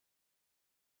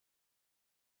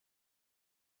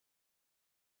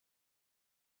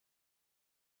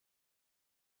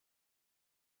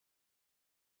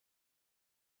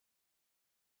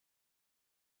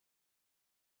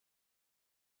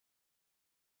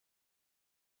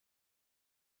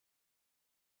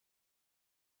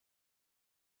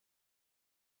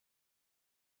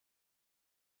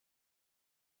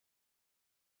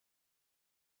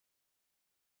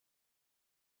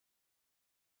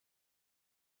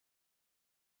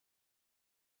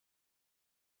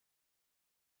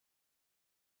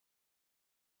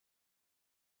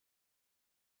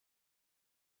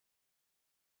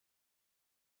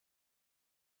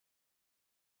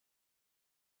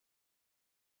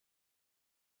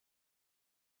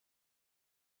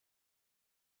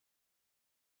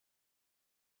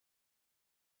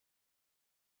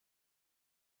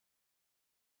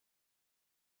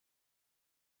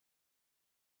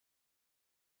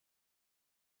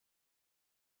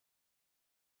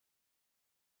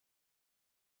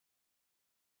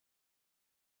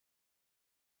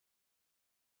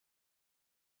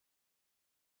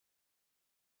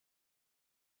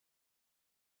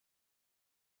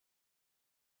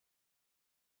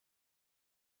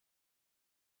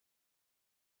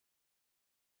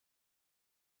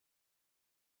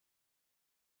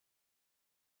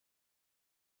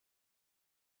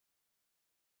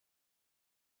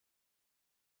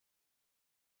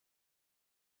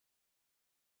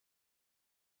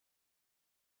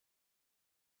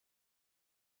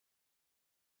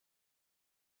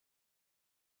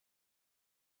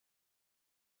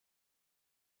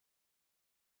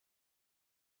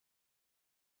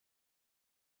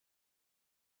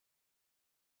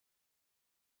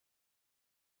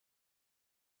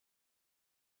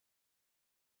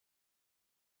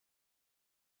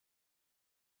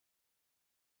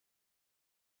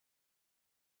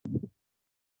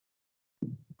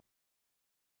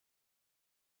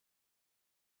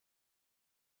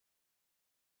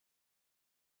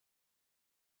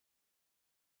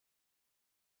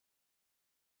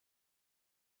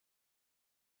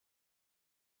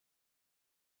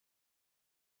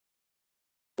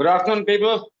Good afternoon,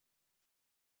 people.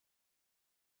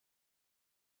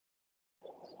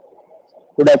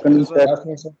 Good afternoon, sir. Good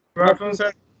afternoon, sir. Good afternoon,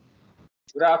 sir.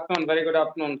 Good afternoon, very good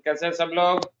afternoon. कैसे हैं सब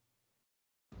लोग?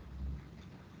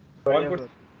 All good.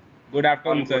 Good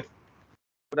afternoon, sir.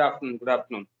 Good afternoon, good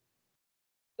afternoon.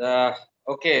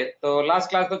 Okay, तो last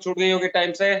class तो छूट गई होगी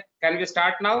time से. Can we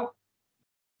start now?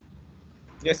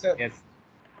 Yes, sir. Yes.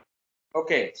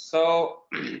 Okay, so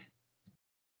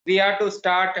we are to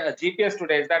start GPS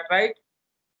today. Is that right?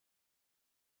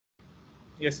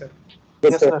 Yes, sir.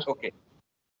 Yes, sir. Okay.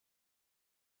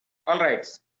 All right.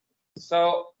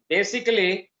 So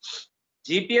basically,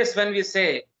 GPS, when we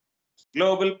say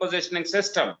global positioning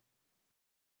system,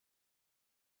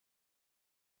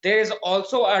 there is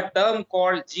also a term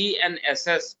called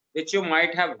GNSS, which you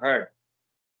might have heard.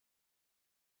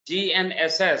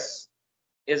 GNSS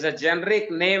is a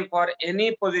generic name for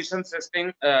any position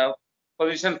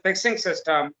fixing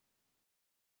system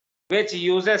which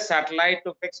uses satellite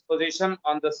to fix position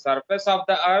on the surface of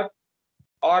the earth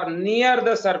or near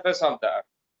the surface of the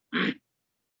earth.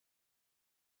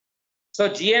 So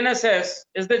GNSS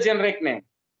is the generic name.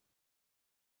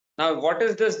 Now, what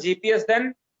is this GPS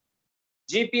then?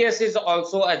 GPS is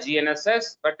also a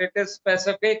GNSS, but it is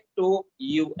specific to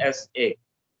USA.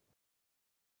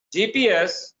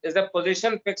 GPS is a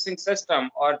position fixing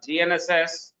system, or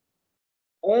GNSS,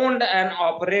 owned and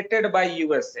operated by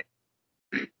USA.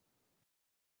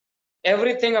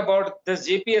 Everything about this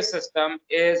GPS system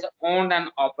is owned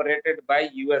and operated by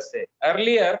USA.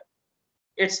 Earlier,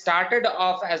 it started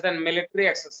off as a military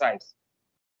exercise.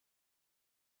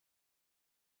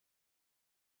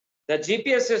 The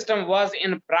GPS system was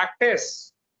in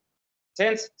practice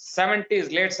since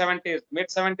 70s, late 70s, mid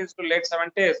 70s to late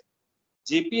 70s.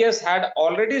 GPS had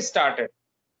already started,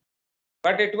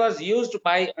 but it was used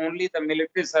by only the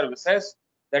military services,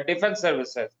 the defense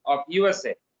services of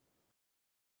USA.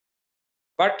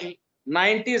 But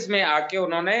 90s में आके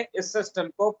उन्होंने इस system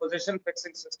को, position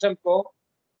fixing system को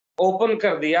open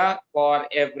कर दिया for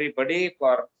everybody,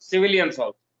 for civilians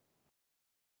also.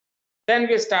 Then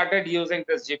we started using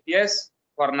this GPS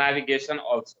for navigation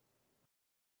also.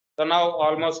 So now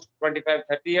almost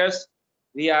 25-30 years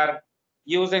we are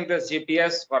using this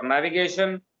GPS for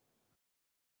navigation.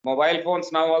 Mobile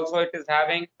phones now also it is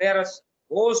having. There are a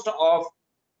host of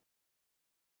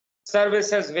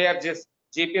services where this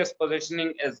GPS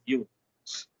positioning is used.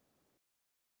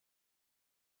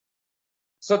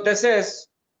 So this is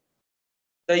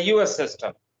the US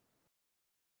system.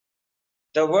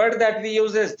 The word that we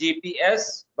use is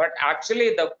GPS, but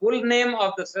actually the full name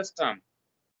of the system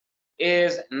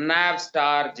is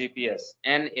Navstar GPS,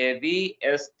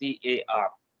 Navstar.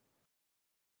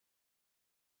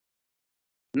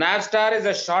 Navstar is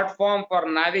a short form for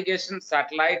navigation,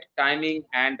 satellite, timing,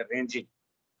 and ranging.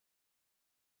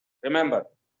 Remember,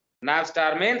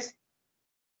 Navstar means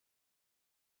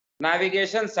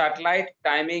navigation, satellite,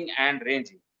 timing, and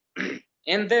ranging.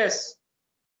 In this,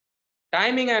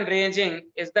 timing and ranging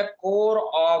is the core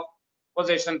of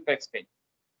position fixing.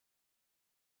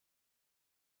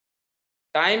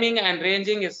 Timing and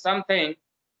ranging is something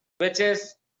which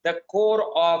is the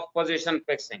core of position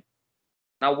fixing.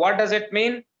 Now, what does it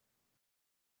mean?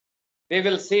 We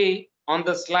will see on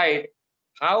the slide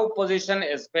how position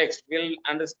is fixed. We'll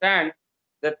understand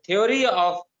the theory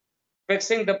of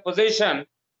fixing the position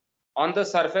on the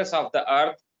surface of the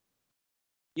earth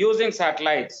using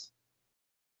satellites.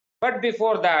 But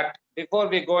before that, before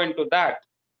we go into that,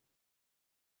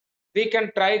 we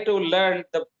can try to learn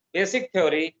the basic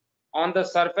theory on the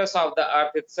surface of the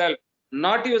earth itself,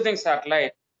 not using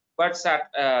satellite, but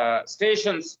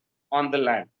stations on the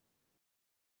land.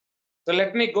 So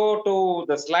let me go to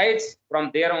the slides.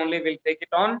 From there only we'll take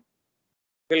it on.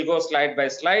 We'll go slide by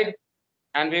slide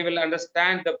and we will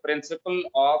understand the principle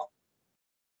of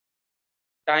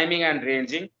timing and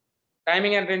ranging.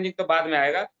 Timing and ranging to baad mein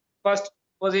aayega. First,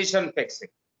 position fixing.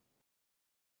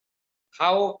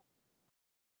 How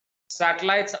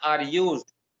satellites are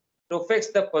used to fix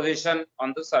the position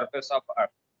on the surface of Earth.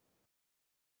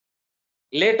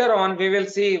 Later on, we will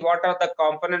see what are the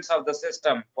components of the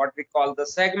system, what we call the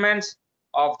segments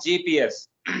of GPS.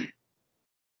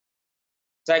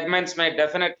 Segments may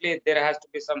definitely, there has to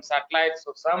be some satellites,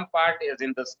 so some part is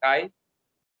in the sky,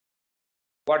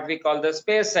 what we call the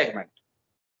space segment.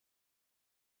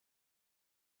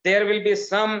 There will be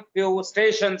some few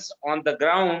stations on the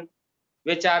ground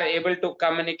which are able to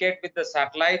communicate with the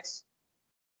satellites,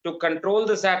 to control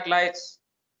the satellites,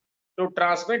 to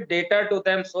transmit data to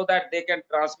them so that they can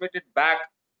transmit it back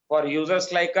for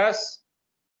users like us.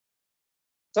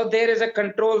 So there is a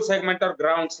control segment or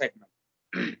ground segment,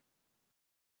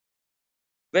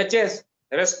 which is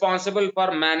responsible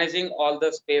for managing all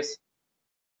the space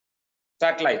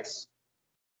satellites.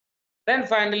 Then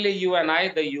finally, you and I,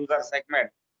 the user segment,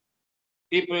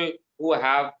 people who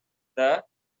have the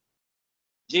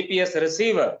GPS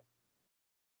receiver.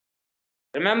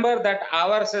 Remember that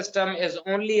our system is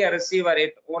only a receiver.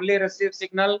 It only receives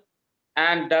signal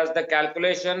and does the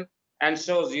calculation and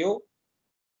shows you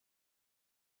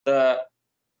the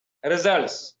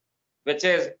results, which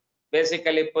is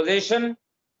basically position,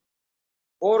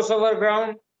 force over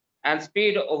ground, and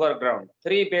speed over ground.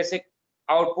 Three basic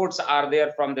outputs are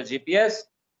there from the GPS: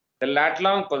 the lat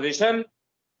long position,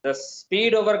 the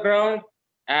speed over ground,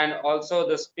 and also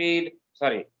the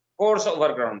force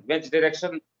over ground, which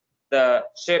direction the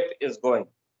ship is going.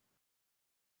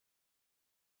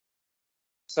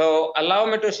 So allow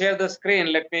me to share the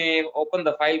screen. Let me open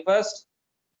the file first.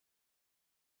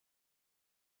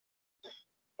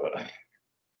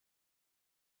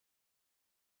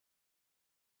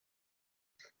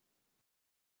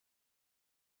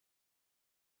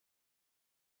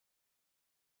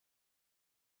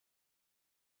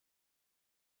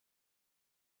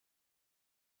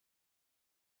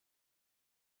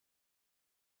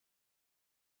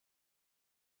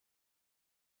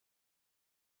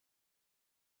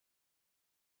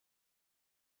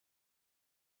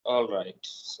 All right,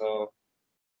 so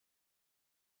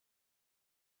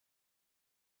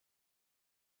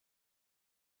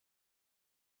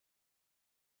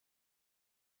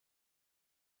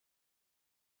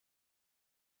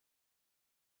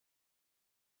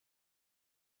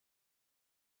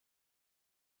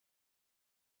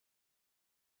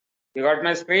you got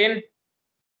my screen?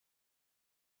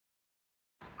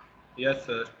 Yes,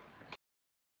 sir.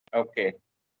 Okay.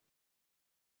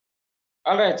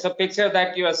 All right, so picture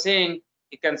that you are seeing,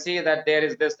 you can see that there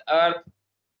is this Earth,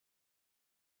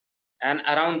 and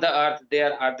around the Earth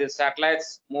there are these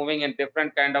satellites moving in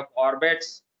different kind of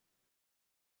orbits,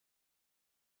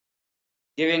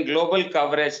 giving global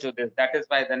coverage to this. That is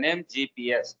why the name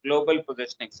GPS, Global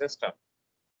Positioning System.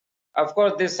 Of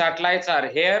course, these satellites are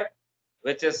here,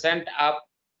 which is sent up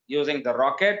using the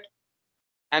rocket,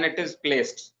 and it is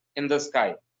placed in the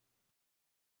sky.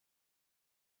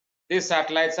 These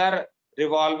satellites are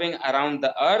revolving around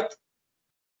the Earth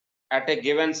at a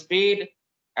given speed,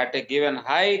 at a given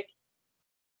height,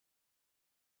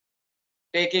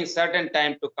 taking certain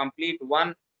time to complete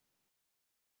one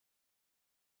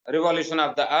revolution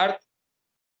of the Earth.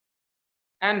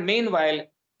 And meanwhile,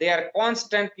 they are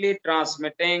constantly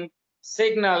transmitting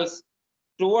signals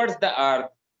towards the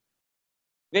Earth,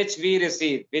 which we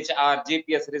receive, which our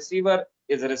GPS receiver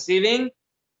is receiving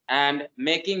and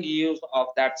making use of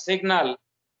that signal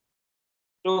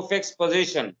to fix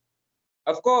position.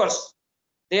 Of course,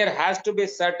 there has to be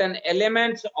certain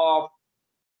elements of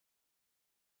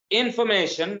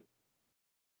information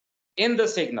in the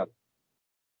signal.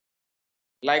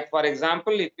 Like for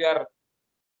example, if you are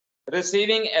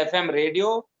receiving FM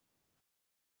radio,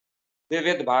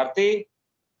 Vivid Bharati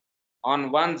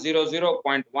on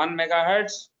 100.1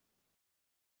 megahertz,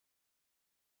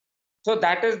 so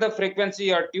that is the frequency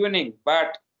you are tuning,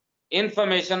 but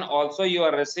information also you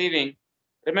are receiving.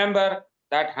 Remember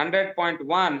that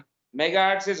 100.1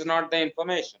 megahertz is not the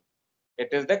information, it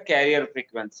is the carrier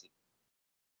frequency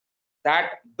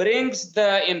that brings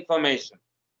the information.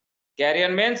 Carrier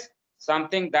means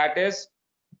something that is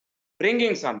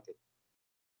bringing something.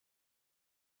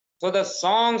 So the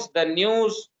songs, the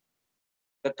news,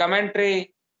 the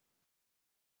commentary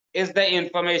is the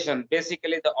information,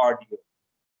 basically the audio.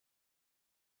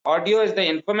 Audio is the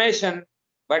information,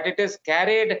 but it is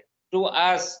carried to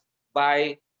us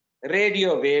by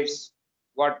radio waves,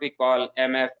 what we call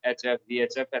MF, HF,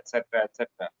 VHF, etc., etc.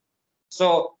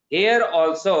 So here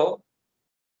also,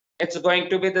 it's going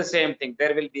to be the same thing.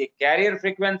 There will be a carrier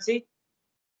frequency,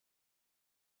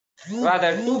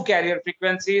 rather two carrier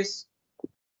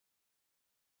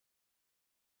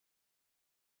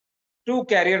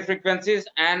frequencies,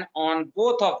 and on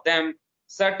both of them,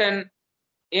 certain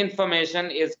information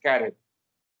is carried.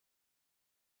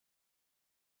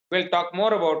 We'll talk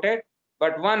more about it,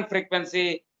 but one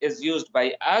frequency is used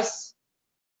by us,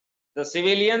 the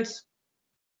civilians,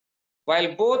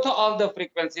 while both of the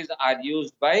frequencies are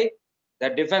used by the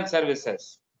defense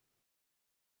services.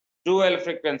 Dual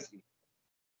frequency.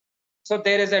 So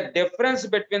there is a difference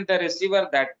between the receiver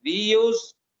that we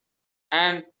use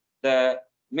and the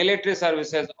military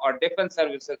services or defense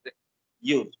services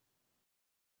use.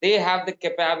 They have the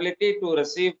capability to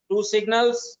receive two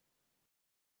signals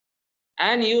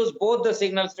and use both the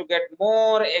signals to get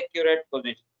more accurate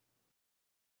position,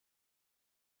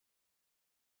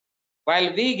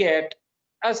 while we get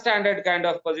a standard kind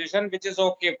of position which is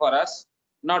okay for us,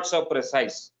 not so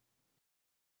precise,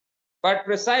 but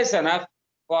precise enough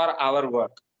for our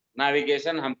work.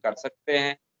 Navigation हम कर सकते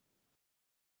हैं,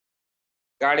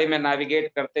 गाड़ी में navigate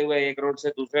करते हुए एक road से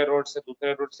दूसरे रोड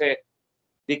से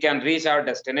we can reach our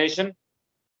destination,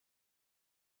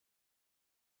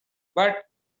 but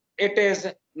it is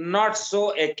not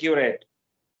so accurate.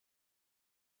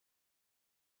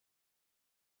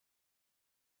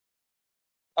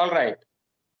 All right.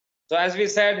 So as we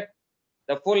said,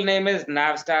 the full name is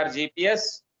Navstar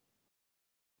GPS,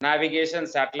 Navigation,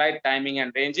 Satellite, Timing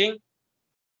and Ranging,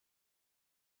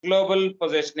 Global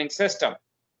Positioning System.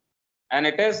 And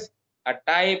it is a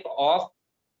type of,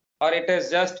 or it is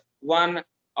just one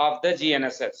of the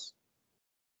GNSS.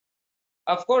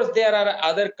 Of course, there are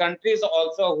other countries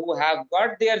also who have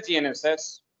got their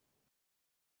GNSS,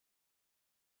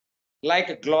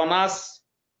 like GLONASS,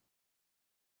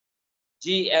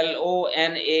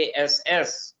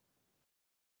 GLONASS.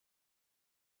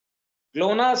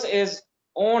 GLONASS is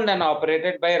owned and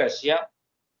operated by Russia.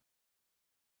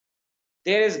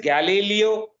 There is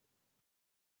Galileo,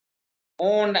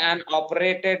 owned and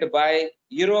operated by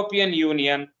European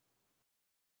Union.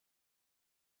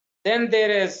 Then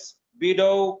there is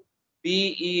BEDO,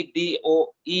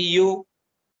 BEDO,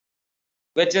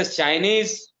 which is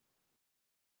Chinese.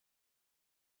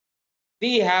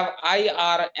 We have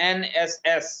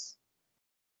IRNSS,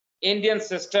 Indian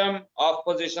System of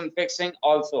Position Fixing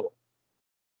also.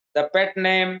 The pet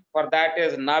name for that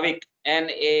is NAVIK,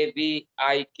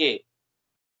 NAVIK.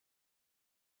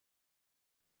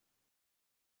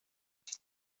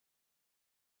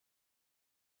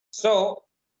 So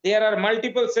there are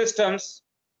multiple systems,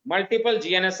 multiple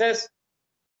GNSS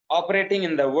operating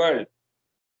in the world.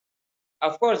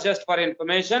 Of course, just for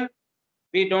information,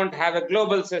 we don't have a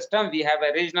global system, we have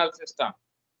a regional system.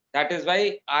 That is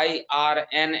why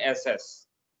IRNSS,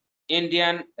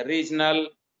 Indian Regional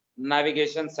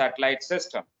Navigation Satellite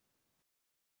System.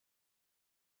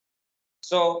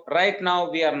 So right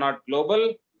now we are not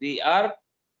global, we are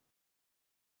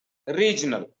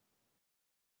regional.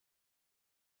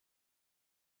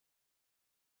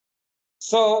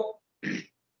 So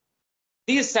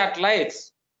these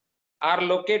satellites are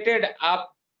located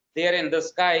up there in the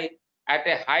sky at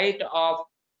a height of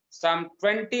some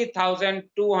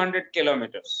 20,200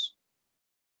 kilometers.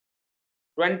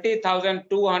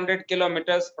 20,200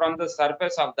 kilometers from the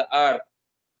surface of the earth,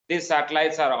 these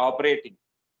satellites are operating.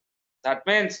 That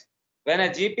means when a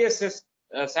GPS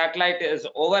satellite is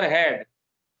overhead,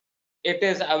 it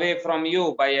is away from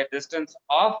you by a distance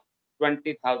of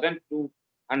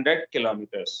 20,200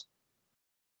 kilometers.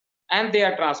 And they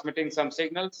are transmitting some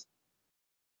signals.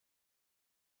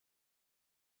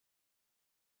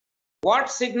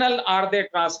 What signal are they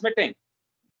transmitting?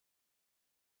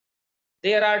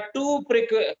 There are two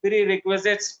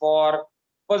prerequisites for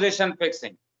position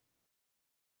fixing.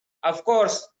 Of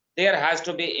course, there has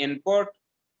to be input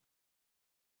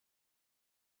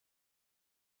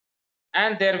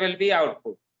and there will be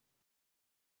output.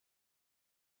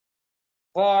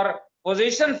 For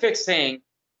position fixing,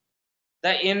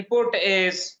 the input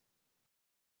is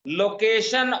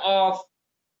location of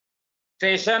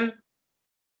station,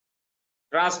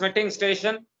 transmitting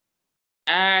station,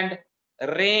 and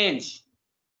range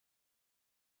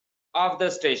of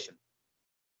the station.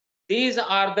 These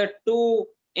are the two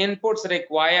inputs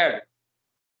required.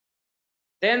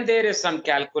 Then there is some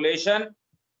calculation,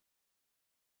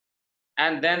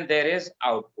 and then there is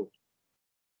output.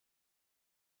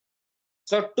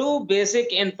 So two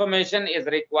basic information is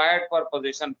required for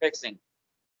position fixing.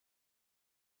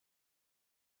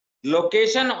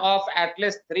 Location of at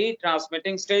least 3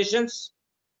 transmitting stations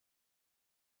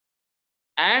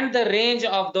and the range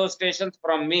of those stations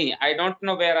from me. I don't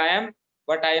know where I am,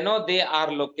 but I know they are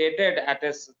located at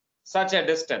such a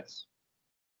distance.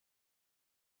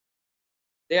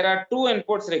 There are two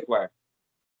inputs required.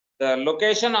 The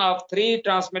location of 3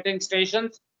 transmitting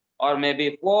stations, or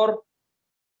maybe 4.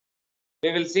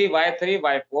 We will see why 3,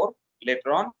 why 4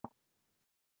 later on.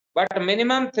 But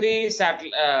minimum 3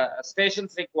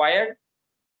 stations required,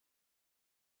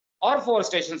 or 4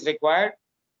 stations required.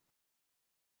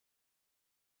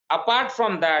 Apart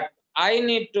from that, I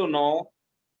need to know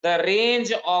the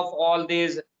range of all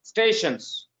these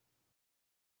stations.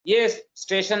 ये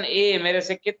station ए मेरे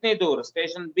से कितनी दूर,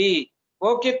 station B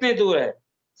वो कितनी दूर है,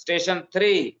 station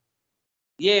 3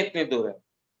 ये इतनी दूर है.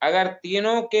 अगर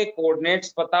तीनों के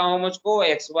कोऑर्डिनेट्स पता हो मुझको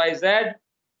XYZ,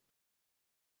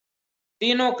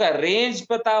 तीनों का रेंज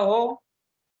पता हो,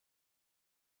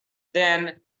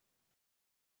 then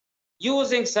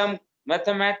using some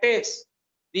mathematics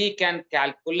we can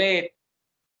calculate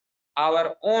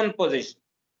our own position.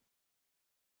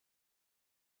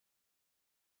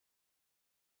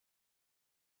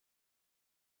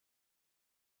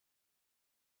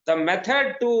 the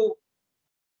method to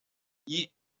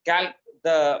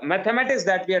the mathematics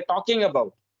that we are talking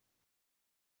about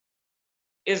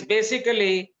is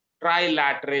basically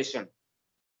trilateration.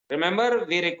 Remember,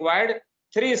 we required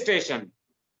 3 stations.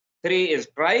 3 is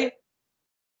tri.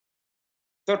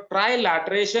 So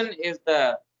trilateration is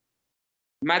the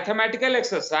mathematical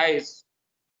exercise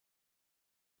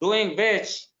doing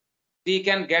which we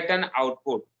can get an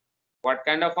output. What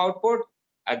kind of output?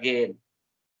 Again,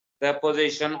 the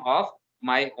position of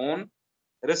my own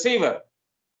receiver.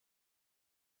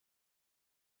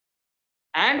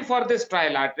 And for this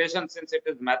trilateration, since it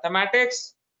is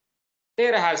mathematics,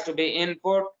 there has to be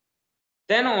input,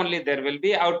 then only there will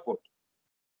be output.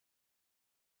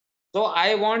 So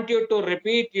I want you to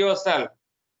repeat yourself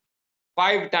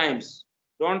 5 times.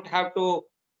 Don't have to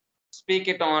speak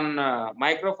it on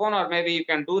microphone, or maybe you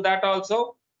can do that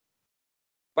also.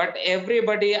 But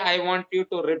everybody, I want you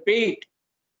to repeat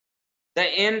the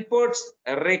inputs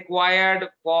required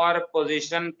for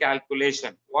position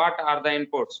calculation. What are the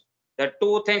inputs? The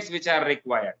 2 things which are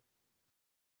required.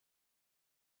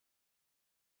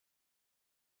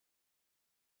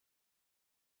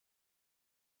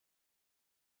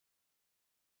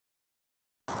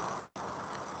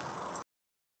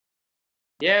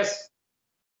 Yes,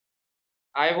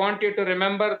 I want you to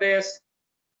remember this.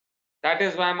 That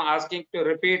is why I'm asking to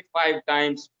repeat 5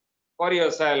 times for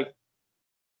yourself.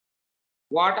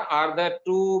 What are the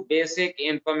 2 basic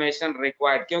information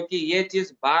required? क्योंकि ये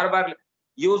चीज बार बार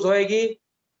use होएगी,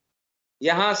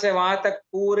 यहां से वहां तक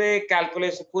पूरे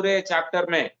calculation, पूरे चैप्टर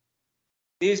में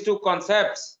these 2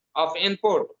 concepts of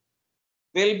input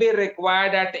will be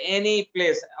required at any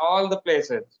place, all the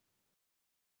places.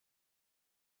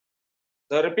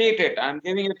 So repeat it. I'm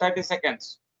giving you 30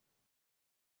 seconds.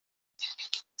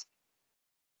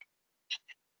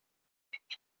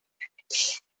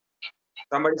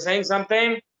 Somebody saying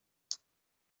something?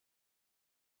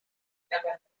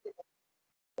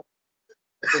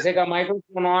 किसी का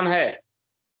माइक्रोफोन ऑन है?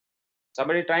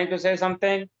 Somebody trying to say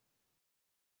something?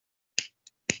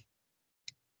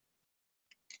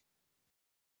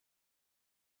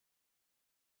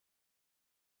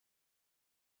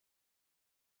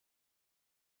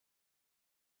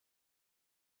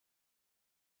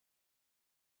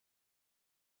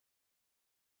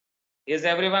 Is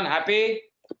everyone happy?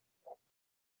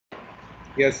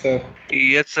 Yes, sir.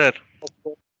 Yes, sir.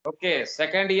 Okay,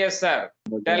 second, yes, sir.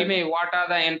 Tell me, what are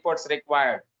the inputs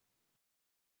required?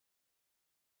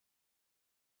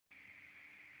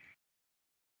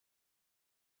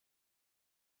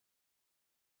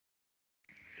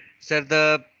 Sir,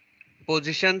 the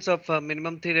positions of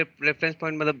minimum 3 reference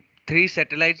point, मतलब 3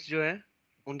 satellites जो है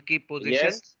उनकी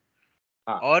positions Yes.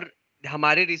 हाँ. और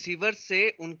हमारे receiver से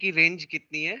उनकी range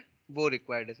कितनी है वो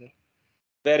रिक्वायर्ड है सर.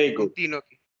 Very उन good. तीनों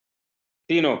की.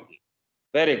 तीनों की.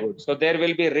 Very good. So there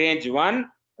will be range 1,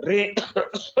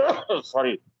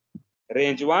 sorry,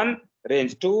 range 1,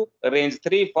 range 2, range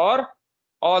 3 for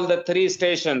all the 3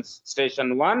 stations.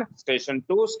 Station 1, station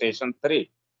 2, station 3.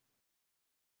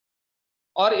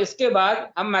 और इसके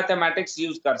बाद हम मैथमेटिक्स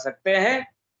यूज कर सकते हैं.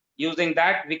 Using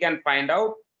that we can find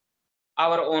out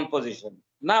our own position.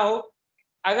 Now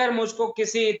अगर मुझको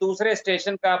किसी दूसरे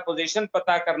स्टेशन का पोजीशन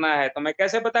पता करना है तो मैं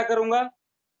कैसे पता करूंगा?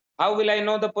 How will I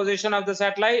know the position of the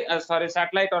satellite,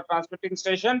 satellite और transmitting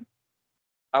station?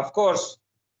 Of course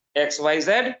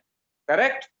XYZ,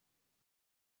 correct?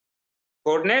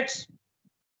 Coordinates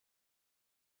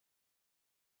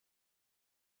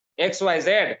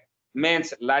XYZ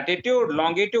means latitude,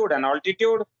 longitude and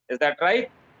altitude. Is that right?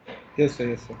 Yes, sir.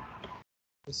 Yes, sir.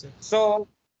 Yes, sir. So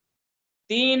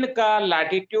 3 का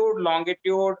latitude,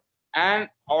 longitude and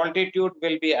altitude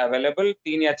will be available.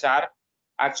 3 या 4.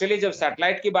 Actually जब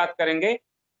satellite की बात करेंगे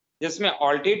जिसमें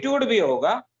altitude भी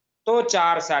होगा तो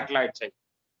 4 सैटेलाइट चाहिए.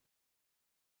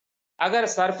 अगर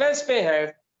सरफेस पे है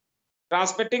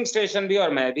ट्रांसमिटिंग स्टेशन भी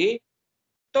और मैं भी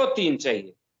तो 3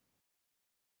 चाहिए.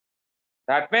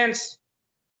 That means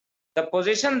the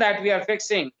position that we are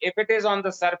fixing, if it is on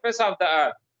the surface of the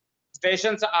earth,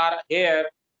 stations are here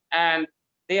and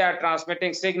they are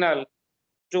transmitting signal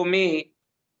to me.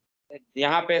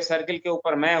 यहाँ पे सर्किल के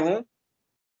ऊपर मैं हूं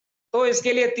तो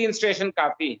इसके लिए 3 स्टेशन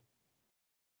काफी.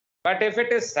 But if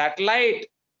it is satellite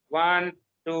 1,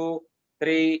 2,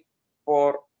 3,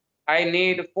 4, I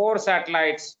need 4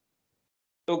 satellites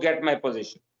to get my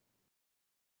position.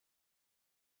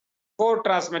 4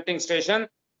 transmitting station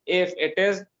if it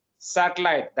is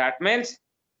satellite. That means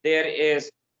there is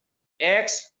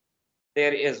X,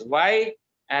 there is Y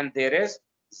and there is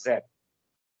Z.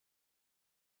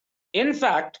 In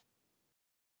fact,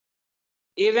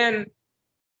 even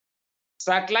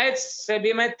satellites से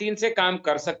भी मैं 3 से काम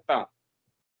कर सकता हूं.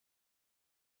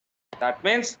 That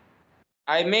means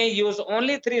I may use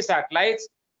only 3 satellites,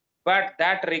 but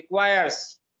that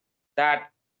requires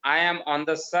that I am on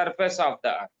the surface of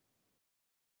the Earth.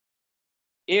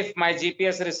 If my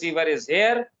GPS receiver is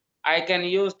here, I can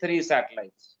use 3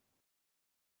 satellites.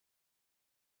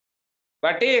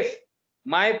 But if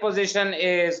my position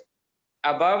is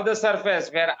above the surface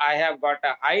where I have got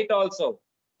a height also,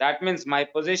 that means my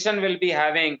position will be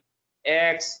having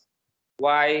X,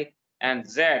 Y, and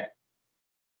Z.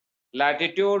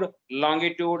 Latitude,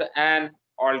 longitude, and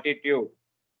altitude.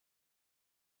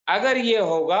 Agar ye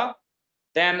hoga,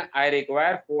 then I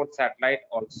require 4th satellite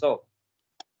also.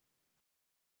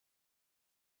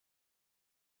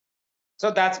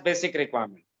 So that's basic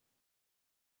requirement.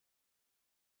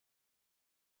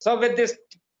 So with this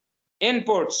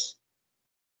inputs,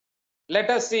 let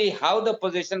us see how the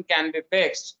position can be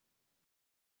fixed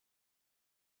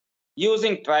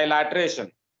using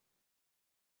trilateration.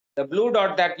 The blue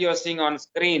dot that you are seeing on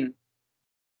screen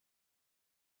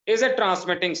is a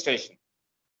transmitting station.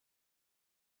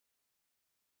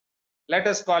 Let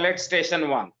us call it station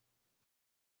 1.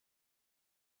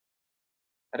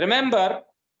 Remember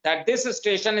that this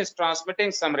station is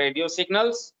transmitting some radio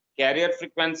signals, carrier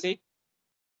frequency.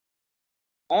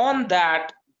 On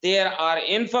that, there are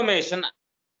information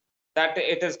that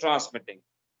it is transmitting.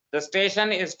 The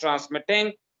station is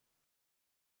transmitting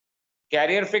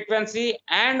carrier frequency,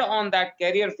 and on that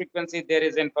carrier frequency, there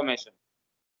is information.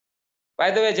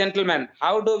 By the way, gentlemen,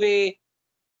 how do we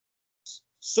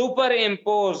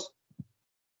superimpose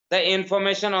the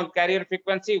information on carrier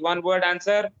frequency? One word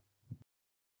answer.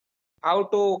 How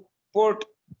to put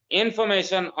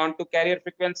information onto carrier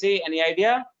frequency? Any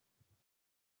idea?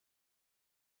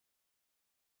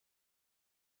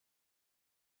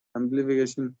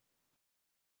 Amplification.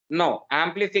 No,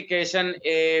 amplification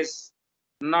is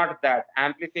not that.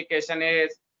 Amplification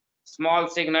is small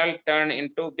signal turned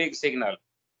into big signal.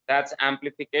 That's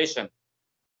amplification.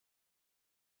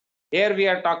 Here we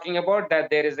are talking about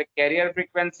that there is a carrier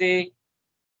frequency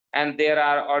and there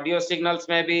are audio signals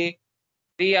maybe.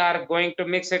 We are going to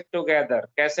mix it together.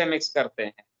 कैसे mix करते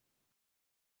हैं?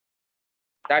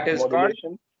 That is Modulation.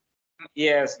 called,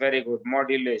 yes, very good,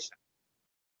 modulation.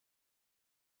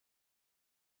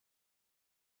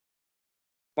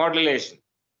 Modulation.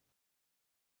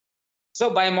 So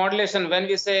by modulation, when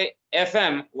we say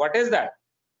FM, what is that?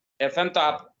 FM तो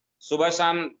आप सुबह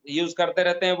शाम use करते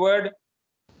रहते हैं word.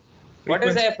 What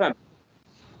is FM?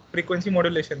 Frequency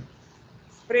modulation.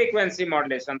 Frequency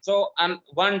modulation. So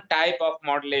one type of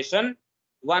modulation,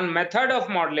 one method of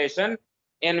modulation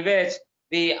in which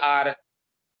we are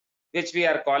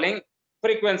calling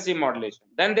frequency modulation.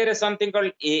 Then there is something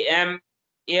called AM.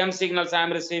 AM signals I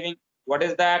am receiving. What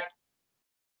is that?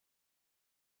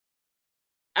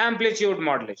 Amplitude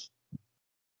modulation.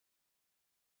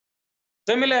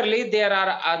 Similarly, there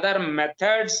are other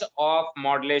methods of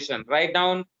modulation. Write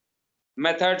down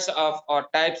methods of or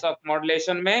types of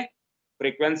modulation में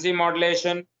frequency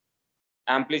modulation,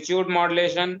 amplitude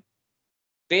modulation,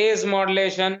 phase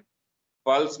modulation,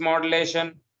 pulse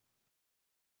modulation,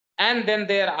 and then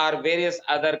there are various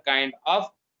other kind of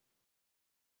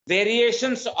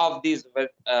variations of these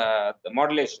the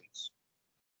modulations.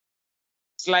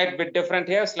 Slight bit different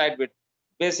here, slight bit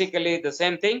basically the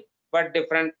same thing, but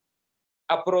different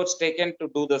approach taken to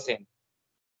do the same.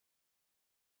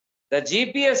 The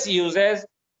GPS uses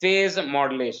phase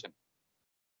modulation,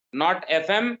 not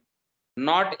FM,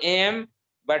 not AM,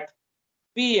 but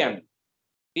PM.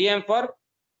 PM for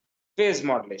phase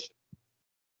modulation.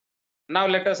 Now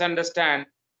let us understand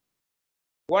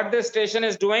what this station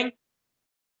is doing.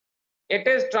 It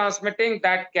is transmitting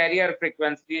that carrier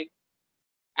frequency,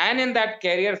 and in that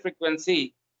carrier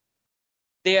frequency,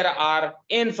 there are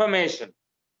information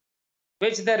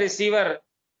which the receiver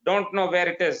don't know where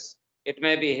it is. It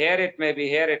may be here, it may be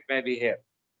here, it may be here.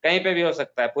 कहीं पे भी हो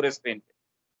सकता है पूरे screen पे.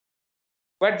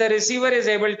 But the receiver is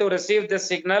able to receive this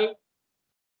signal.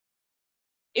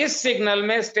 इस signal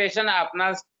में स्टेशन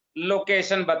अपना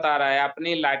लोकेशन बता रहा है,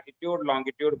 अपनी लैटिट्यूड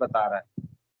लॉन्गिट्यूड बता रहा है.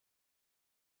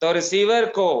 तो रिसीवर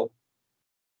को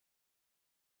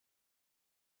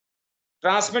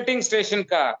ट्रांसमिटिंग स्टेशन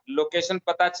का लोकेशन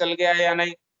पता चल गया है या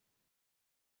नहीं?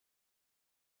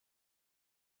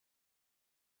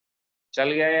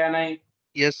 चल गया या नहीं?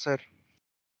 Yes sir.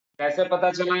 कैसे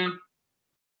पता चला?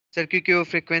 सर क्योंकि वो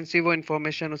फ्रीक्वेंसी वो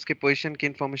इंफॉर्मेशन उसके पोजीशन की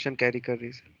इंफॉर्मेशन कैरी कर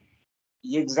रही है.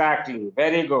 Exactly,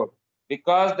 very good.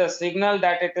 Because the signal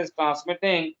that it is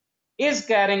transmitting is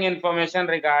carrying information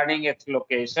regarding its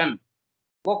location.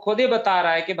 वो खुद ही बता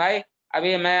रहा है कि भाई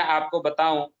अभी मैं आपको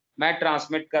बताऊं, मैं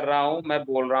ट्रांसमिट कर रहा हूं, मैं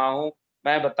बोल रहा हूं,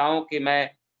 मैं बताऊं कि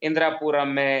मैं इंदिरापुरम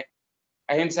में,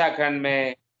 अहिंसा खंड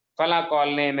में, फला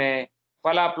कॉलोनी में,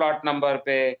 फला प्लॉट नंबर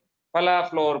पे, फला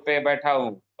फ्लोर पे बैठा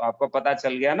हूं, तो आपको पता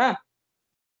चल गया ना.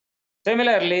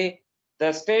 Similarly,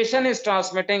 the station is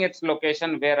transmitting its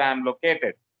location where I am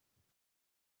located.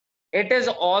 It is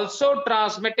also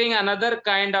transmitting another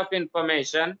kind of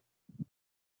information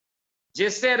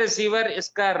जिससे रिसीवर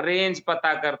इसका रेंज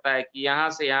पता करता है कि यहां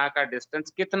से यहां का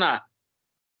डिस्टेंस कितना है.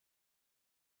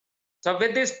 So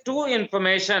with this two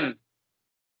information,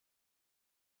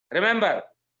 remember,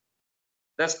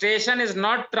 the station is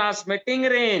not transmitting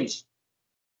range.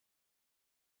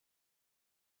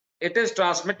 It is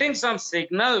transmitting some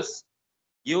signals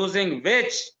using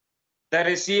which the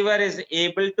receiver is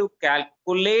able to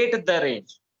calculate the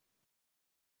range.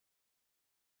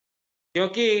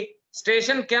 क्योंकि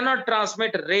station cannot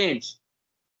transmit range.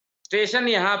 Station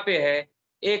यहाँ पे है,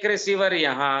 एक receiver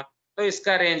यहाँ, तो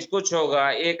इसका range कुछ होगा,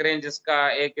 एक रेंज इसका,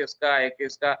 एक इसका, एक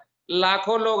इसका.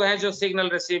 लाखों लोग हैं जो सिग्नल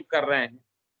रिसीव कर रहे हैं,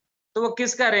 तो वो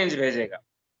किसका रेंज भेजेगा?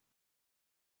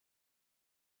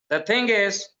 The thing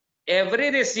is,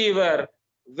 every receiver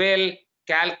will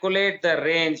calculate the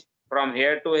range from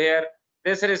here to here.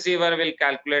 This receiver will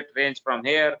calculate range from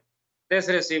here. This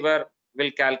receiver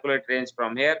will calculate range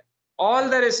from here. All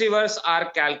the receivers are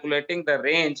calculating the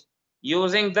range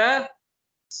using the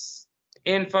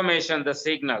information, the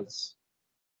signals.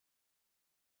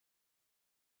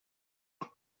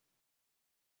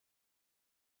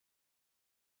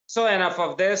 So enough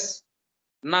of this.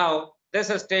 Now this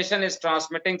station is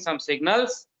transmitting some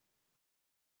signals.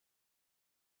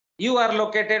 You are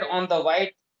located on the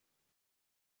white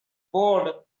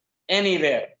board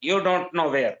anywhere, you don't know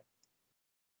where,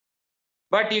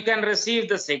 but you can receive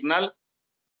the signal.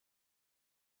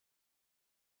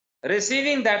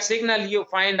 Receiving that signal, you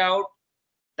find out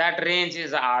that range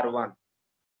is R1.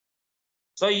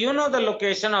 So you know the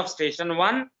location of station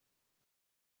 1,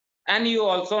 and you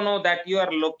also know that you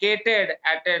are located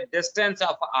at a distance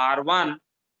of R1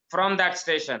 from that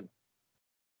station.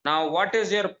 Now, what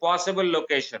is your possible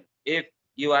location if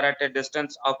you are at a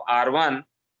distance of R1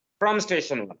 from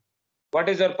station 1? What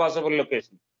is your possible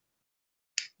location?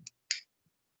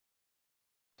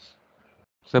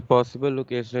 Sir possible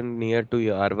location near to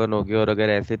R1 होगी, और अगर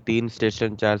ऐसे 3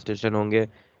 station 4 station होंगे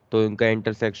तो उनका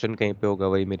intersection कहीं पे होगा,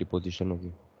 वही मेरी पोजीशन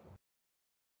होगी.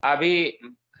 अभी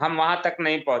हम वहां तक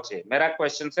नहीं पहुंचे. मेरा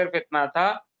क्वेश्चन सिर्फ इतना था,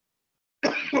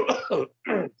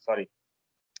 sorry,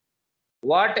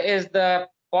 what is the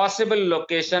possible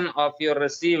location of your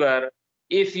receiver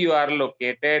if you are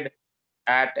located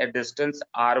at a distance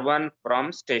R1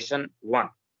 from station 1?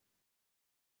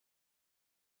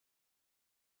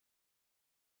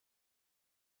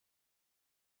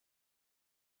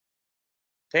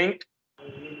 Think.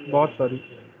 बहुत सारी.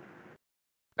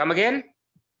 Come again.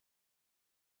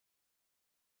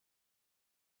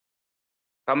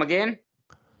 Come again.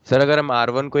 Sir अगर हम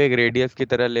R1 को एक रेडियस की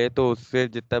तरह ले तो उससे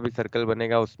जितना भी सर्कल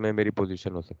बनेगा उसमें मेरी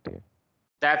पोजीशन हो सकती है.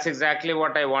 That's exactly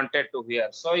what I wanted to hear.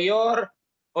 So your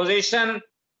position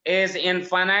is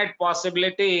infinite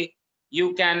possibility.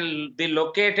 You can be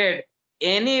located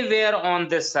anywhere on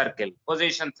this circle,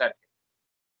 position circle.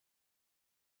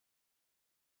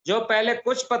 जो पहले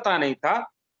कुछ पता नहीं था,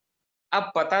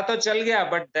 अब पता तो चल गया,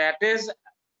 but that is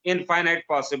infinite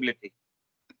possibility.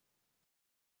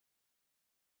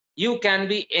 You can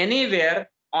be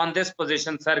anywhere on this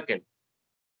position circle.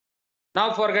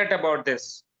 Now forget about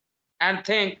this and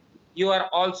think you are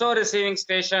also receiving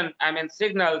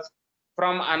signals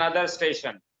from another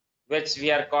station, which we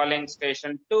are calling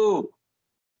station 2.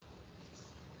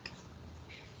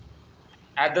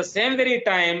 At the same very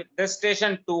time, this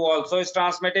station 2 also is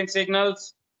transmitting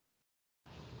signals.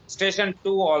 Station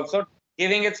 2 also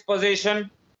giving its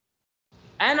position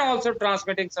and also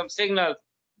transmitting some signals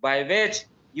by which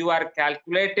you are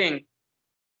calculating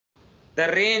the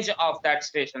range of that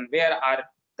station.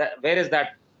 Where is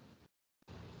that?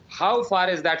 How far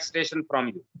is that station from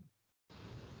you?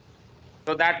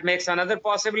 So that makes another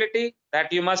possibility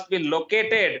that you must be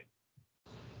located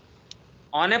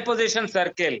on a position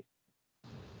circle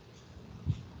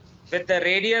with the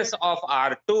radius of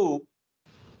R2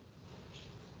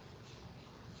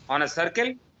 on a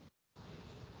circle.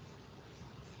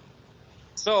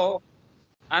 So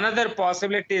another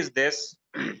possibility is this.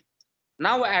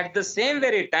 Now at the same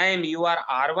very time, you are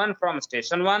R1 from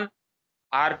station 1,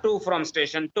 R2 from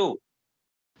station 2.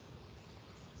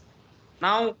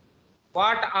 Now,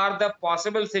 what are the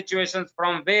possible situations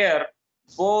from where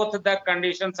both the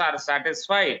conditions are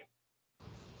satisfied?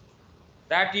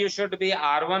 That you should be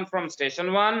R1 from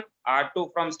station 1,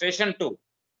 R2 from station 2.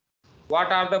 What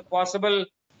are the possible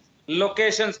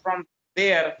locations from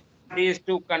where these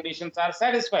two conditions are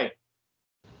satisfied?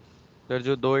 Sir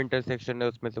जो दो intersection है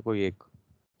उसमें से कोई एक।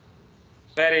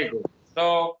 Very good.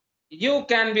 So you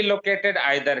can be located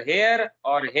either here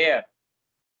or here.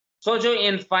 So जो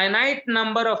infinite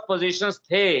number of positions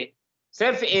थे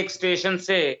सिर्फ एक स्टेशन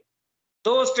से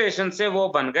दो स्टेशन से वो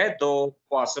बन गए दो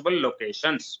possible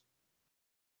locations.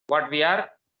 What we are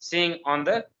seeing on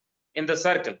the in the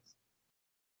circle.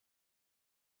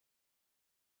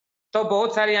 तो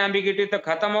बहुत सारी एम्बिग्यूटी तो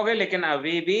खत्म हो गई लेकिन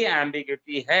अभी भी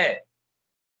एम्बिग्यूटी है.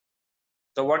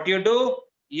 So what you do?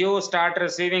 You start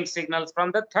receiving signals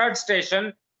from the third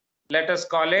station. Let us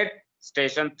call it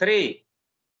station 3.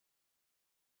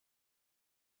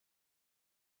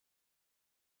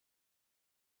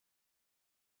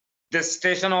 This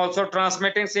station also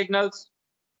transmitting signals.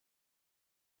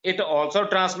 It also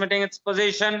transmitting its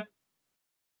position.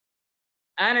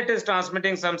 And it is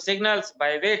transmitting some signals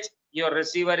by which your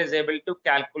receiver is able to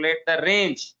calculate the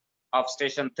range of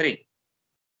station 3.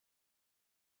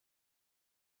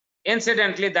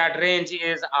 Incidentally, that range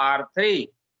is R3.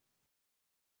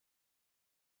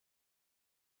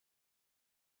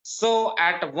 So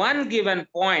at one given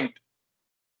point,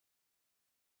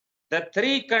 the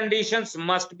three conditions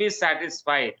must be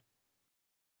satisfied.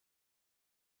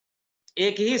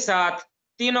 एक ही साथ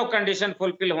तीनों condition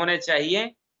fulfil होने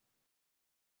चाहिए.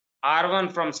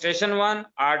 R1 from station 1,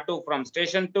 R2 from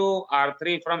station 2,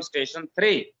 R3 from station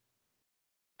 3.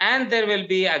 And there will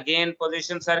be again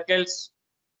position circles.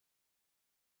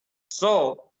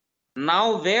 So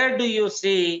now where do you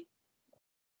see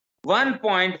one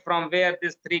point from where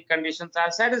these three conditions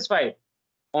are satisfied?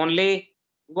 Only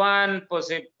one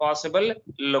possible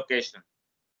location.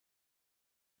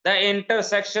 The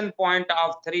intersection point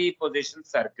of three position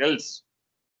circles.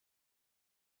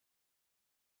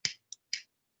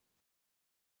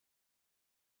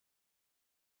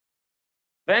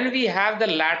 When we have the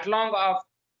lat long of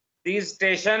these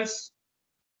stations,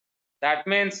 that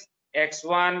means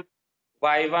x1,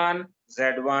 y1,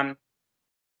 z1,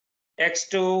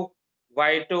 x2,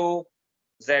 y2,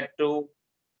 z2,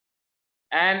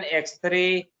 and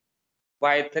x3,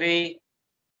 y3,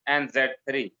 and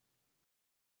z3.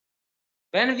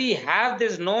 When we have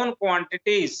these known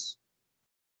quantities,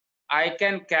 I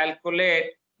can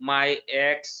calculate my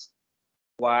x,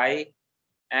 y,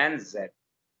 and z.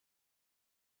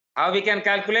 How we can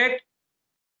calculate?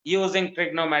 Using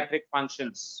trigonometric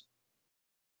functions.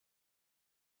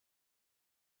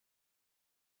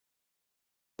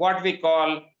 What we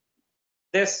call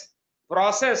this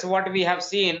process, what we have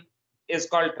seen is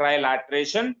called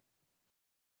trilateration.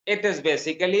 It is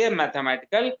basically a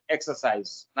mathematical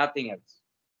exercise, nothing else.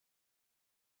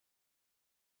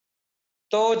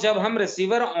 तो जब हम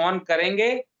receiver on करेंगे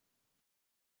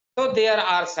तो there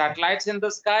are satellites in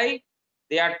the sky.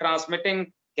 They are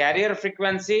transmitting carrier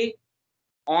frequency.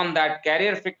 On that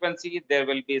carrier frequency, there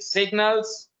will be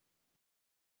signals.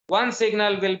 One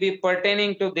signal will be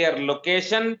pertaining to their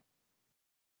location.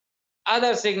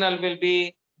 Other signal will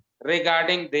be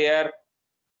regarding their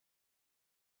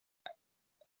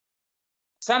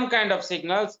some kind of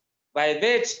signals by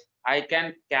which I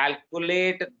can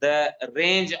calculate the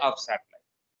range of satellite.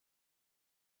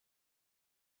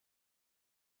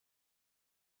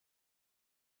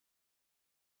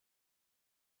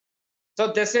 So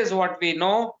this is what we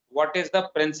know. What is the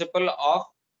principle of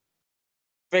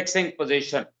fixing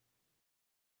position?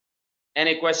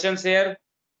 Any questions here?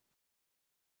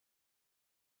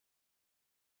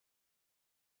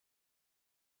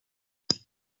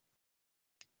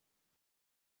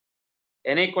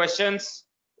 Any questions?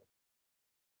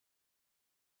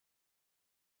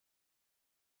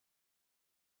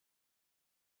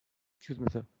 Excuse me,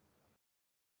 sir.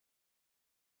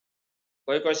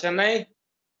 कोई question नहीं?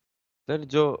 Sir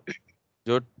जो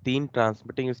जो तीन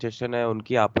transmitting station है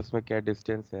उनकी आपस में क्या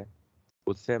डिस्टेंस है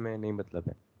उससे हमें नहीं मतलब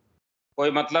है.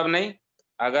 कोई मतलब नहीं.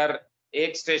 अगर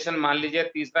एक स्टेशन मान लीजिए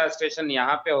तीसरा स्टेशन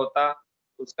यहाँ पे होता,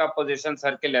 उसका पोजीशन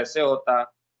सर्किल ऐसे होता,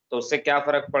 तो उससे क्या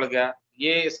फर्क पड़ गया?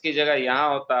 ये इसकी जगह यहाँ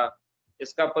होता,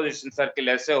 इसका पोजीशन सर्किल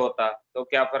ऐसे होता, तो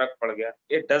क्या फर्क पड़ गया?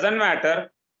 It doesn't matter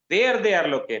where they are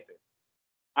located.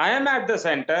 I am at the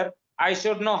centre, I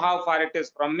should know how far it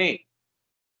is from me.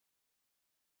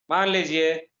 मान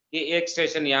लीजिए कि एक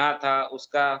स्टेशन यहाँ था,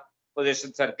 उसका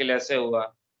पोजीशन सर्किल ऐसे हुआ.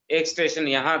 एक स्टेशन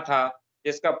यहाँ था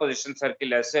जिसका पोजीशन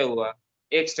सर्किल ऐसे हुआ.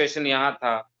 एक स्टेशन यहाँ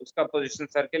था, उसका पोजीशन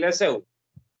सर्किल ऐसे हुआ.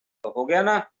 तो हो गया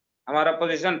ना, हमारा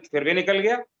पोजीशन फिर भी निकल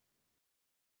गया.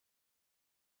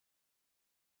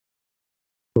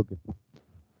 ओके.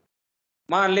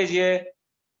 मान लीजिए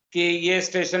कि ये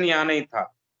स्टेशन यहाँ नहीं था,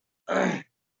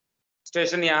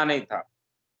 स्टेशन यहाँ नहीं था.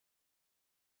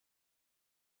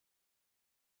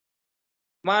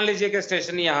 मान लीजिए कि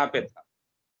स्टेशन यहाँ पे था.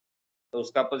 तो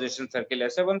उसका पोजीशन सर्किल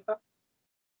ऐसे बनता,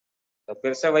 तो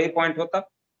फिर से वही पॉइंट होता,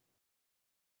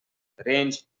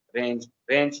 range range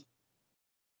range.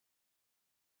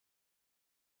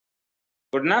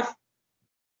 Good enough?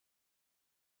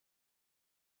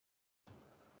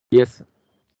 Yes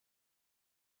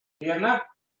clear ना?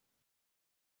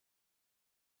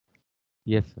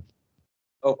 Yes sir.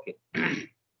 Okay.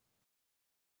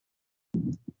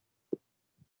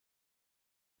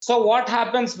 So what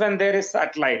happens when there is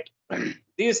satellite?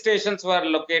 These stations were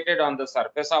located on the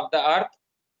surface of the earth.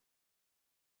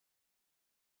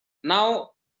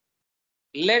 Now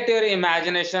let your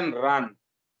imagination run.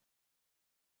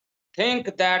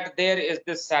 Think that there is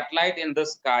this satellite in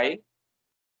the sky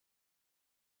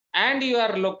and you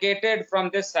are located from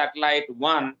this satellite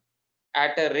 1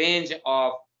 at a range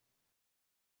of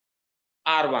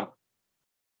R1.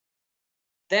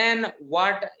 Then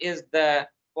what is the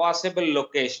possible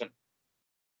location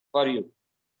for you?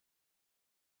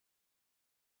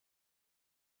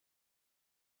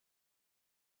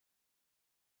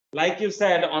 Like you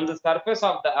said, on the surface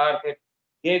of the earth, it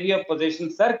gave you a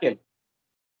position circle.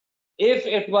 If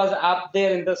it was up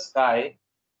there in the sky,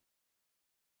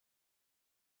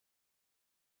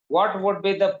 what would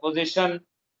be the position,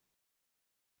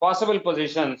 possible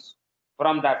positions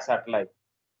from that satellite?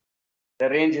 The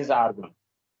range is R1.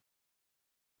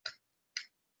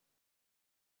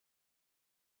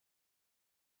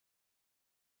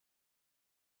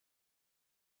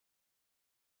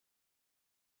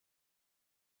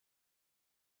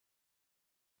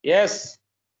 Yes.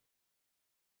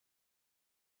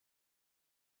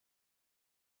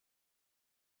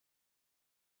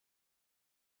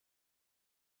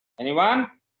 Anyone?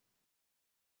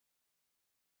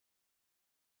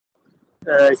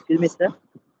 Excuse me sir.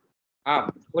 हाँ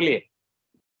बोलिए।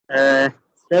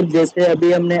 Sir जैसे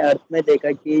अभी हमने अर्थ में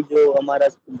देखा कि जो हमारा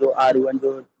जो R1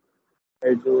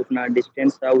 जो अपना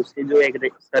डिस्टेंस था उससे जो एक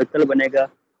सर्कल बनेगा,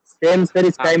 सेम सर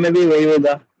स्काई में भी वही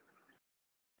होगा।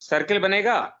 सर्किल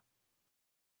बनेगा।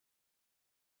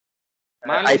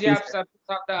 मान I लीजिए think आप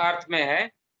सरफेस ऑफ द अर्थ में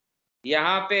है,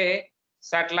 यहाँ पे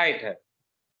सैटेलाइट है,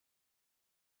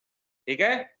 ठीक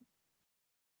है।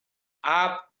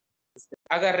 आप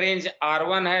अगर रेंज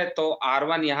R1 है तो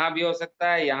R1 यहाँ भी हो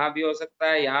सकता है, यहाँ भी हो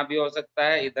सकता है, यहाँ भी हो सकता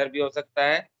है, इधर भी हो सकता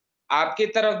है, आपकी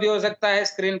तरफ भी हो सकता है,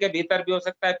 स्क्रीन के भीतर भी हो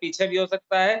सकता है, पीछे भी हो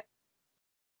सकता है।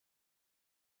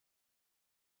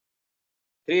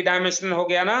 3 डायमेंशनल हो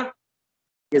गया ना?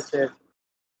 Yes sir.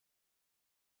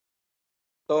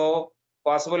 तो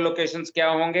पॉसिबल लोकेशंस क्या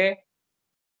होंगे?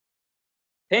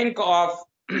 Think of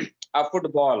a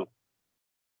football.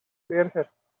 Clear, sir.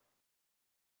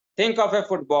 Think of a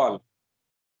football,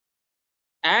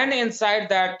 and inside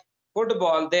that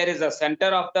football there is a center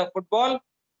of the football,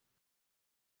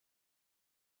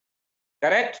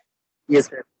 correct? Yes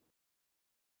sir.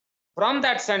 From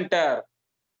that center,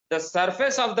 the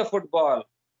surface of the football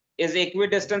is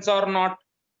equidistant or not?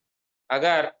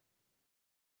 Agar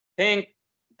think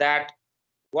that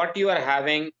what you are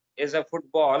having is a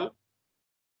football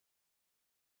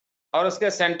और उसके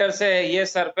centre से ये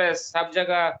surface सब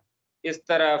जगह इस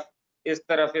तरफ इस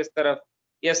तरफ इस तरफ,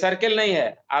 ये सर्किल नहीं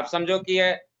है, आप समझो कि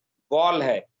ये बॉल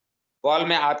है। बॉल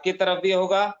में आपकी तरफ भी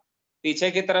होगा,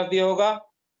 पीछे की तरफ भी होगा।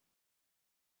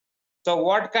 So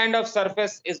what kind of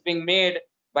surface is being made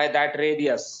by that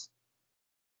radius?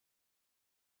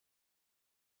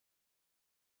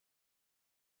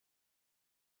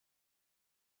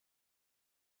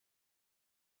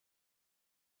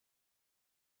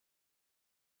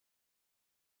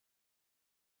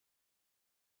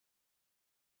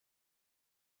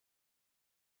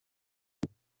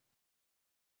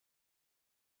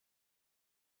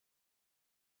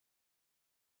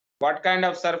 What kind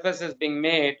of surface is being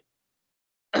made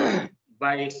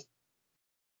by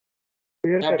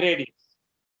Clear, that sir. radius?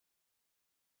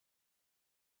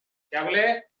 क्या बोले?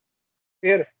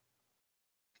 Clear.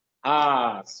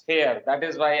 Ah, sphere. That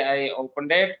is why I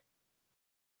opened it.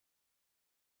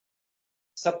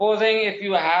 Supposing if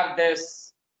you have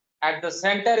this at the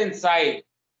center inside,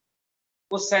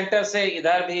 उस centre से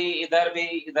इधर भी इधर भी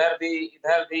इधर भी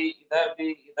इधर भी इधर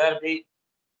भी इधर भी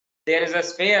देयर इज अ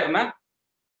स्फीयर ना,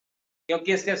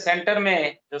 क्योंकि इसके सेंटर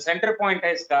में जो सेंटर पॉइंट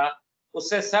है इसका,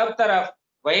 उससे सब तरफ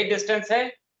वही डिस्टेंस है।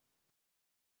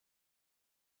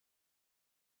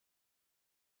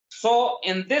 सो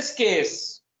in this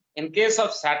case, in case of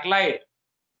satellite,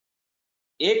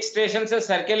 एक स्टेशन से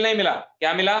सर्किल नहीं मिला,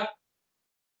 क्या मिला?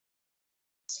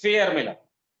 स्फीयर मिला,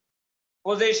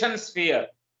 position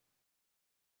sphere.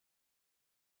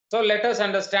 So let us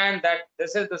understand that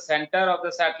this is the center of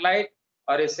the satellite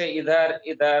और इसे इधर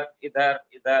इधर इधर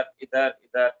इधर इधर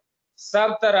इधर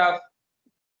सब तरफ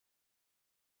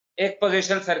एक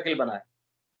पोजीशन सर्किल बना है,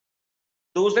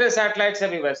 दूसरे सैटेलाइट से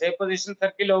भी वैसे एक पोजीशन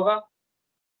सर्किल होगा।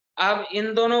 अब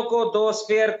इन दोनों को, दो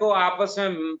स्फीयर को आपस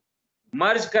में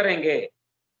मर्ज करेंगे,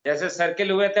 जैसे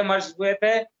सर्किल हुए थे, मर्ज हुए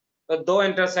थे, तो दो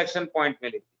इंटरसेक्शन पॉइंट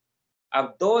मिली थी।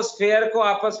 अब दो स्फीयर को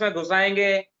आपस में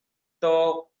घुसाएंगे तो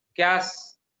क्या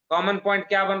कॉमन पॉइंट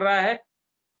क्या बन रहा है?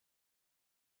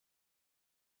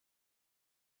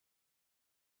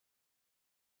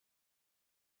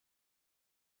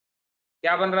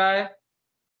 क्या बन रहा है?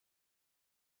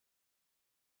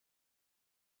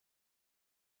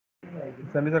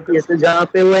 सभी सर्कल ये सर जहाँ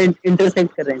पे वो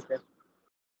इंटरसेक्ट कर रहे हैं सर।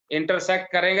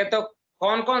 इंटरसेक्ट करेंगे तो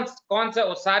कौन से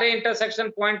सारे इंटरसेक्शन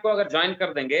पॉइंट को अगर ज्वाइन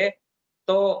कर देंगे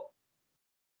तो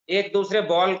एक दूसरे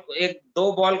बॉल,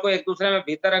 दो बॉल को एक दूसरे में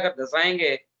भीतर अगर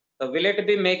घुसाएंगे तो will it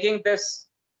be making this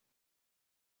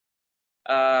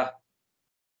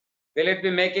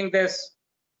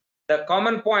the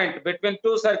common point between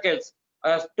two circles,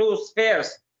 two spheres?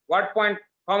 What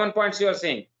common points you are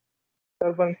seeing?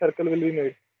 Sir, one circle will be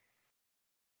made.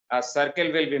 A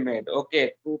circle will be made.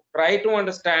 Okay, to try to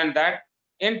understand that,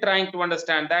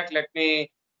 let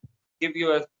me give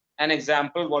you an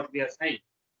example what we are saying.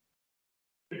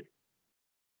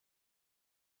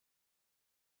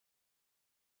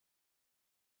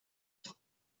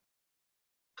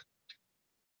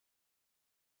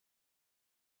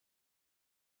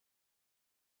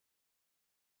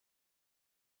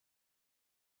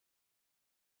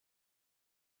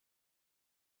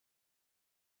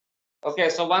 Okay,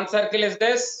 so one circle is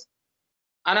this,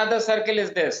 another circle is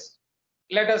this.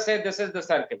 Let us say this is the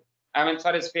circle.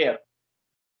 Sphere.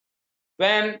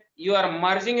 When you are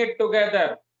merging it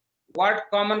together, what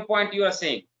common point you are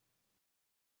seeing?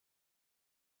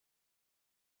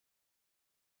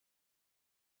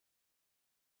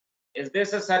 Is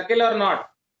this a circle or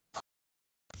not?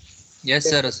 Yes,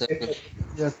 sir. A circle.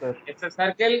 Yes, sir. It's a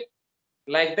circle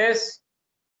like this.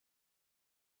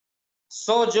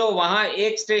 सो जो वहां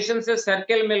एक station से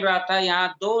circle मिल रहा था, यहां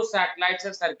दो satellite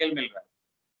से circle मिल रहा है,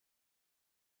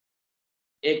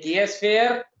 एक ये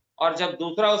स्फीयर और जब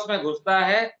दूसरा उसमें घुसता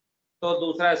है तो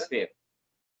दूसरा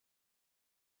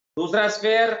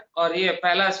स्फीयर और ये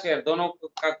पहला स्फीयर, दोनों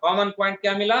का कॉमन पॉइंट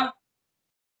क्या मिला?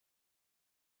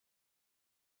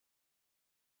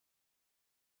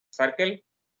 Circle,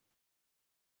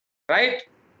 right?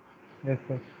 Yes,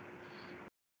 sir.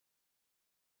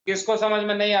 किसको समझ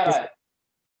में नहीं आ रहा है?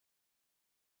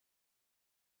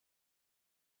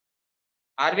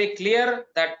 Are we clear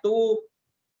that two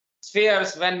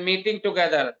spheres when meeting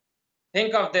together,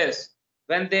 think of this,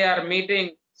 when they are meeting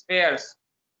spheres,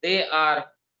 they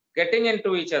are getting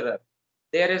into each other.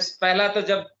 There is, पहला तो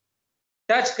जब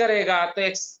टच करेगा तो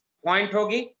एक पॉइंट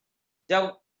होगी,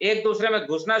 जब एक दूसरे में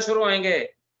घुसना शुरू होंगे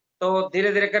तो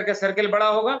धीरे धीरे करके सर्किल बड़ा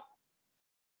होगा.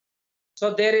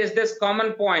 So there is this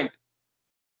common point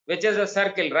which is a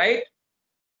circle, right?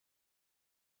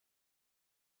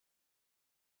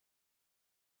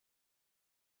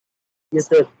 Yes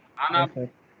sir. आना Yes, sir.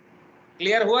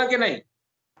 क्लियर हुआ कि नहीं?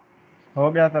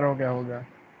 हो गया सर, हो गया.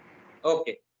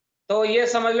 ओके, तो ये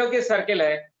समझ लो कि सर्किल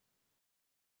है.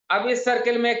 अब इस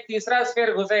सर्किल में एक तीसरा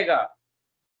स्फीयर घुसेगा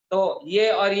तो ये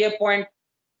और ये पॉइंट,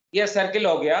 ये सर्किल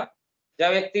हो गया.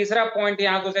 जब एक तीसरा पॉइंट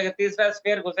यहाँ घुसेगा, तीसरा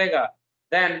sphere घुसेगा,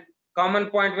 then common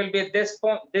point will be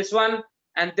this one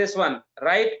and this one,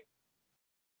 right?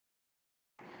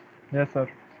 Yes, sir.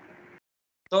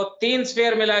 तो तीन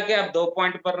स्फीयर मिला के अब दो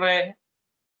पॉइंट बन रहे हैं.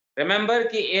 रिमेंबर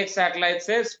कि एक सैटेलाइट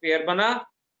से स्फीयर बना,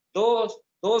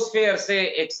 दो स्फीयर से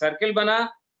एक सर्किल बना,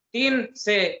 तीन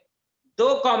से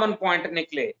दो कॉमन पॉइंट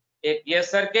निकले, एक ये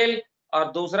सर्किल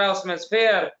और दूसरा उसमें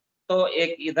स्फीयर. तो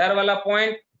एक इधर वाला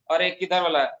पॉइंट और एक इधर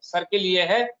वाला सर्किल ये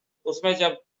है, उसमें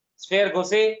जब स्फीयर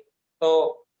घुसी तो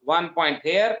one point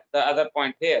here, the other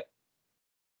point here.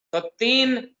 तो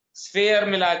तीन स्फीयर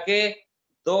मिला के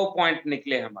दो पॉइंट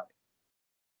निकले हमारे.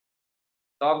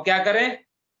 तो अब क्या करें?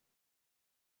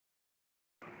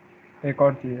 एक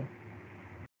और चाहिए.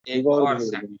 एक और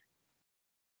सैटेलाइट.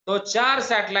 तो चार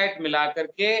सैटेलाइट मिला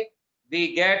करके we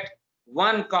get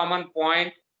one common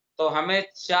point. तो हमें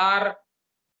चार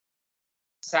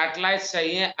सैटेलाइट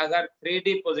चाहिए अगर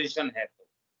 3D पोजीशन है तो.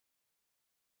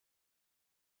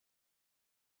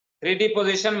 3D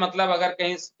पोजीशन मतलब अगर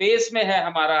कहीं स्पेस में है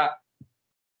हमारा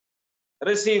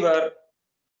रिसीवर,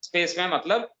 स्पेस में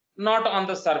मतलब not on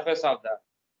the surface of the,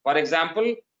 for example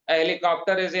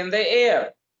helicopter is in the air.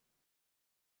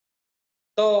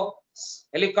 तो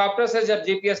हेलीकॉप्टर से जब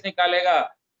जीपीएस निकालेगा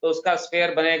तो उसका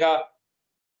स्फीयर बनेगा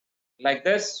like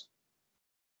this.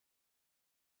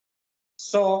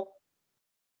 So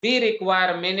we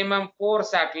require minimum 4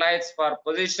 satellites for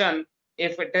position.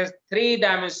 If it is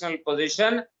 3-dimensional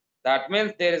position, That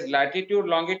means there is latitude,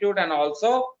 longitude and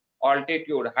also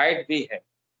altitude, height भी है.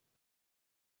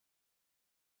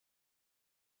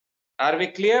 Are we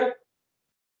clear?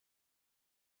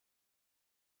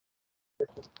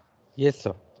 Yes,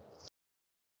 sir.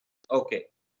 Okay.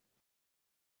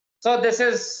 So this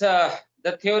is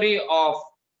the theory of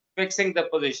fixing the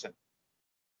position.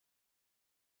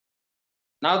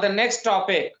 Now the next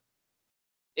topic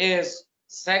is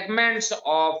segments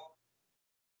of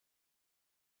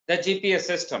the GPS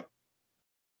system.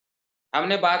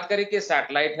 हमने बात करी कि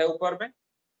satellite है ऊपर में,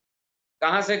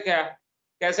 कहां से क्या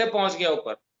कैसे पहुंच गया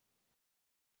ऊपर,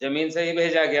 जमीन से ही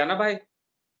भेजा गया ना भाई.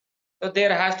 तो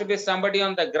there has to be somebody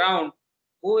on the ground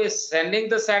who is sending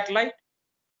the satellite.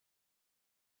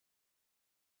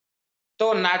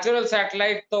 तो नेचुरल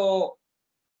सैटेलाइट तो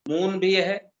मून भी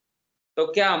है,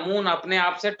 तो क्या मून अपने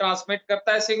आप से ट्रांसमिट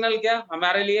करता है सिग्नल? क्या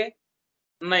हमारे लिए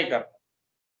नहीं करता,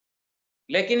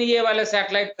 लेकिन ये वाले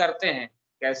सैटेलाइट करते हैं.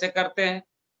 कैसे करते हैं?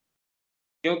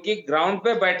 क्योंकि ग्राउंड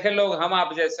पे बैठे लोग, हम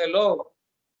आप जैसे लोग,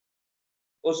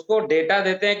 उसको डेटा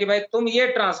देते हैं कि भाई तुम ये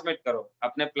ट्रांसमिट करो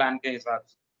अपने प्लान के हिसाब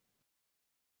से.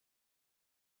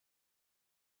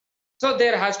 So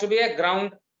there has to be a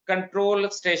ground control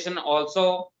station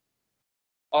also,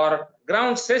 or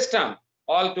ground system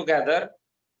altogether,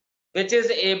 which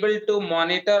is able to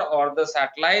monitor all the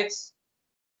satellites,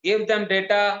 give them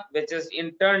data, which is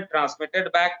in turn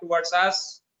transmitted back towards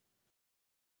us.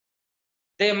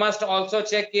 They must also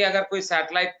check कि अगर कोई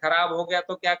satellite खराब हो गया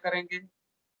तो क्या करेंगे,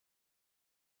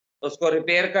 उसको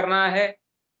रिपेयर करना है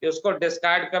कि उसको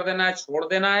डिस्कार्ड कर देना है, छोड़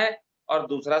देना है और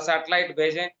दूसरा सैटेलाइट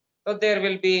भेजें. तो there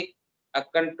will be a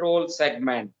control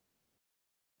segment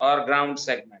or ground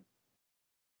segment.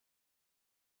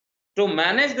 To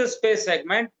manage the space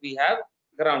segment, we have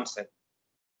ground segment.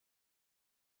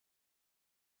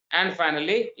 And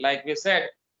finally, like we said,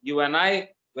 UNI,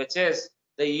 which is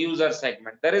the user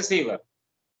segment, the receiver.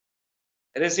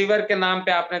 Receiver के नाम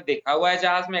पे आपने देखा हुआ है,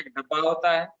 जहाज में एक डब्बा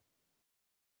होता है,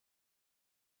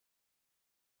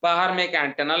 बाहर में एक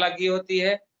एंटेना लगी होती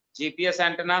है, जीपीएस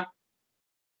एंटेना.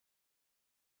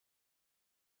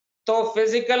 तो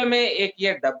फिजिकल में एक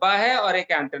ये डब्बा है और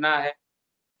एक एंटेना है,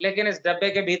 लेकिन इस डब्बे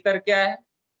के भीतर क्या है?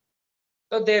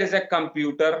 तो there is a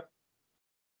computer,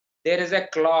 there is a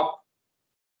clock,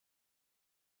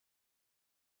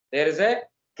 there is a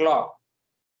clock,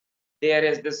 there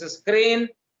is this screen,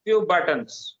 few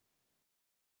buttons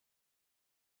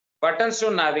to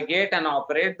navigate and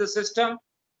operate the system.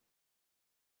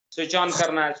 Switch on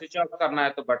करना है, switch off करना है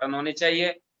तो बटन होने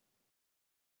चाहिए.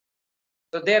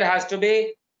 So there has to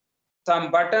be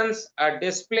some buttons, a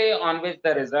display on which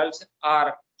the results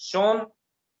are shown.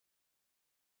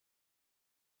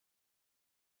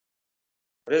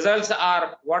 Results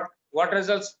are what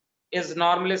results is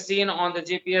normally seen on the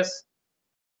GPS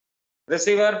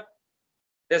receiver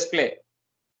display.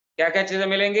 क्या क्या चीजें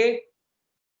मिलेंगी?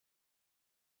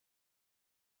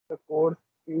 The course,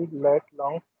 speed, lat,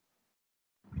 long.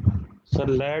 Sir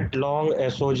late long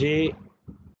SOG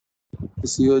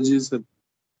COG sir.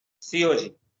 COG,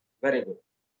 very good.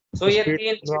 सो ये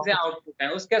तीन चीजें output है.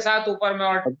 उसके साथ ऊपर में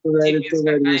और अब तो GPS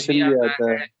का टाइम वेरिएशन भी भी आता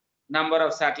आता है, है. Number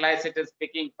of satellites it is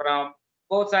picking from,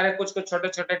 बहुत सारे कुछ कुछ छोटे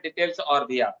छोटे डिटेल्स और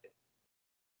भी आते हैं.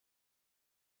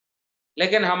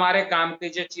 लेकिन हमारे काम की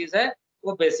जो चीज है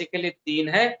वो बेसिकली तीन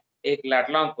है, एक लैट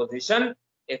लॉन्ग पोजीशन,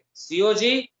 एक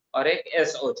COG और एक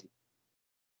SOG.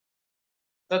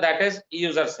 So that is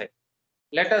user segment.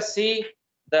 Let us see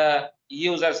the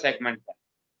user segment.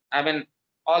 I mean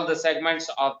all the segments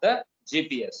of the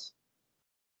GPS.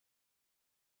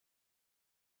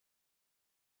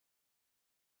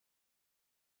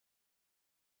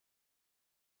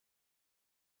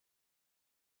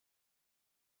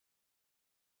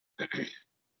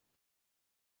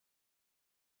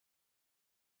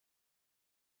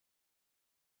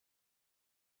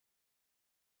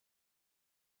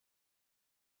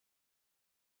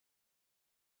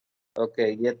 Okay,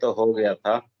 ये तो हो गया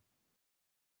था.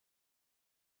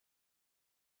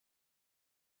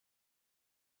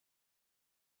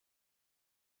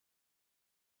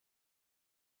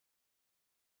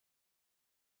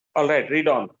 All right, read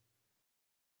on.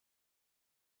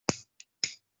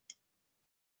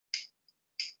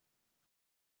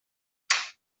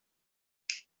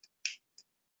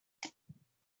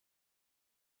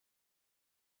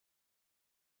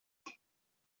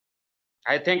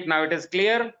 I think now it is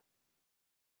clear.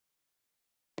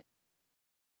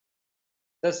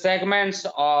 The segments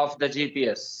of the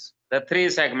GPS, the three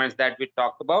segments that we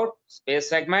talked about: space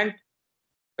segment,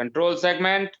 control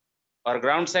segment or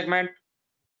ground segment,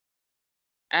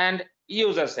 and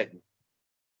user segment.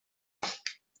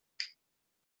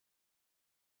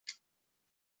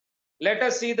 let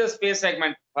us see the space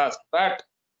segment first. But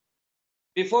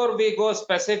before we go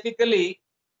specifically,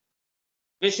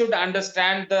 we should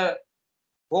understand the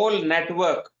whole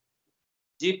network.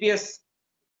 GPS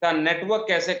का network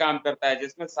कैसे काम करता है,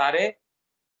 जिसमें सारे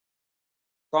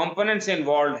components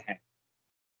involved हैं.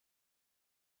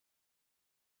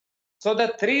 So the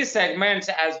three segments,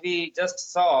 as we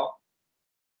just saw,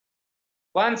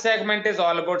 one segment is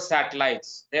all about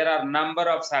satellites. There are number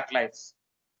of satellites,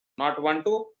 not 1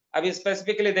 2. अभी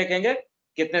specifically देखेंगे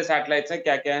कितने satellites हैं,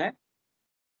 क्या क्या हैं.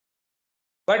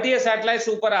 But ये satellites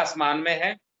ऊपर आसमान में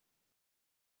है.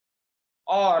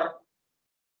 और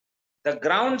the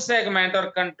ground segment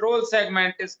or control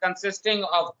segment is consisting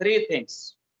of three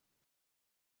things.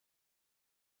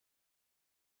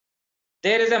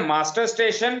 There is a master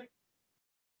station.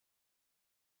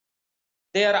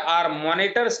 There are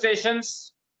monitor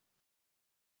stations,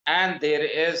 and there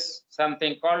is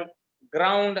something called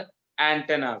ground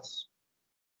antennas.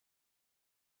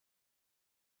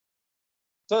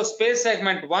 So space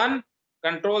segment 1,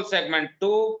 control segment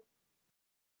 2.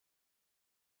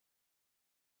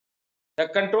 The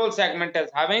control segment is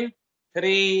having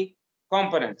three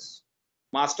components: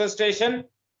 master station,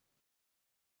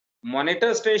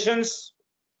 monitor stations,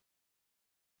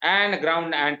 and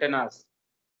ground antennas.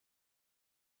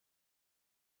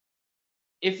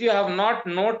 If you have not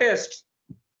noticed,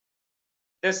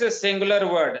 this is singular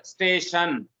word,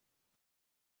 station.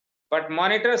 But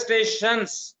monitor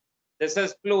stations, this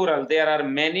is plural. There are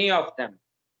many of them.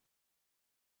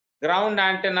 Ground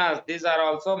antennas, these are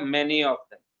also many of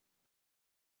them.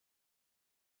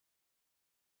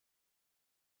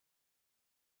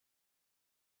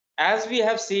 As we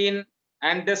have seen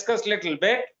and discussed little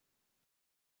bit,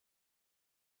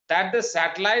 that the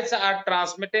satellites are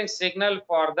transmitting signal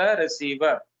for the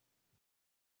receiver.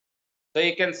 So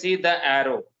you can see the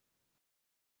arrow.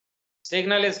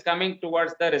 Signal is coming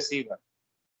towards the receiver.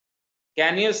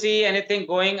 Can you see anything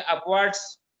going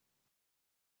upwards?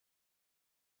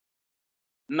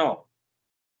 No.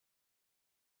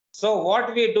 So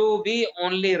what we do, we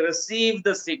only receive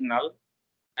the signal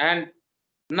and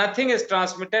nothing is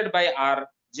transmitted by our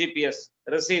GPS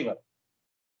receiver.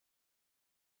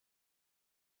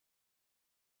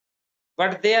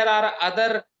 But there are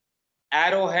other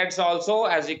arrowheads also,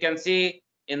 as you can see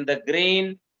in the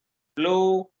green,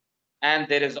 blue, and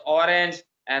there is orange,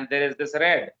 and there is this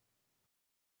red.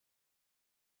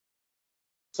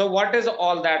 So what is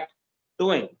all that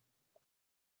doing?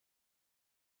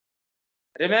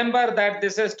 Remember that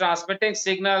this is transmitting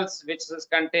signals which is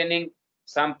containing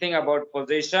something about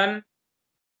position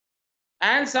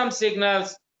and some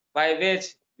signals by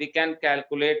which we can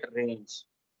calculate range.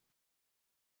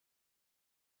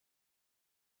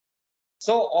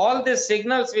 So all the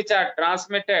signals which are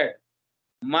transmitted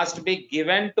must be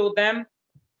given to them.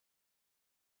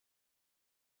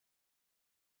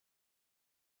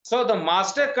 So the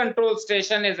master control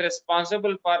station is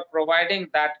responsible for providing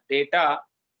that data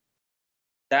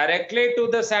directly to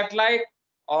the satellite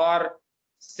or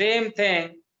same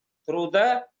thing through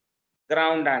the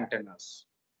ground antennas.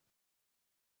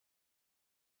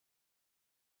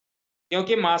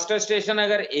 क्योंकि master station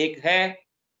अगर एक है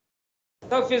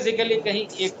तो physically कहीं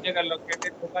एक जगह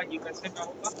located होगा, USA में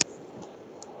होगा.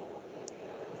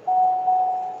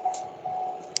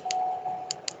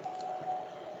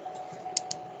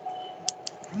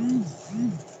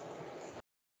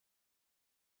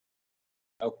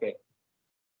 Okay.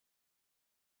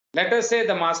 Let us say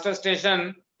the master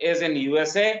station is in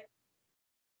USA.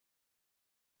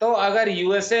 तो अगर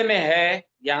यूएसए में है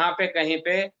यहाँ पे कहीं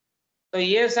पे, तो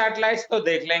ये सैटेलाइट्स तो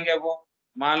देख लेंगे वो.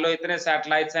 मान लो इतने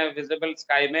सैटेलाइट्स हैं विजिबल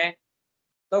स्काई में,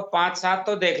 तो 5-7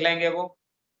 तो देख लेंगे वो.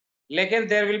 लेकिन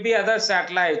there will be other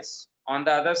satellites on the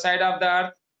other side of the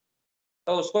earth,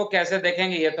 तो उसको कैसे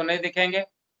देखेंगे? ये तो नहीं दिखेंगे.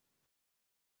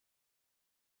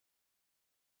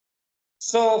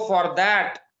 So for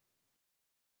that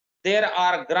there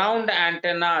are ground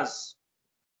antennas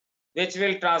which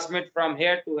will transmit from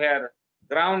here to here,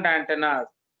 ground antennas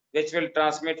which will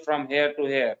transmit from here to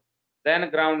here, then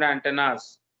ground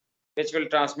antennas which will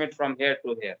transmit from here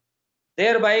to here,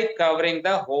 thereby covering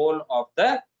the whole of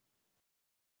the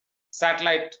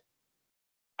satellite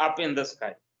up in the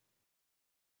sky.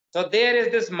 So there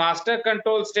is this master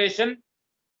control station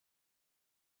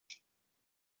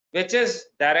which is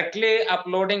directly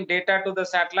uploading data to the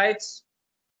satellites,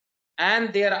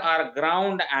 and there are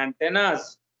ground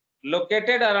antennas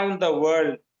located around the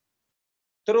world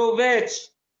through which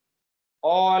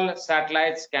all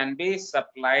satellites can be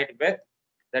supplied with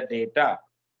the data.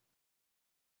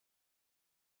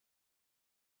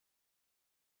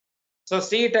 So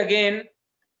see it again.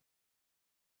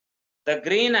 the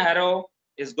green arrow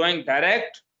is going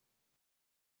direct,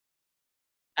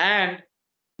 and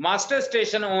master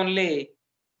station only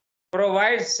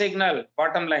provides signal,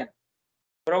 bottom line,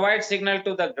 provides signal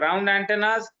to the ground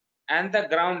antennas, and the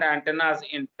ground antennas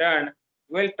in turn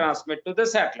will transmit to the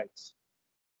satellites.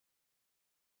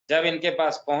 जब इनके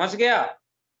पास पहुंच गया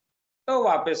तो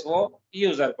वापस वो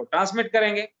user को transmit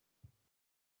करेंगे.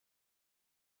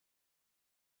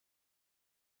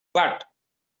 But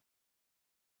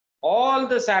all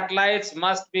the satellites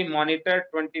must be monitored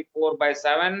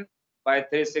 24/7 by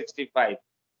 365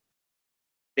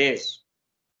 days.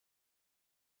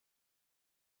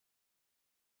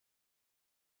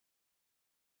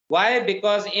 Why?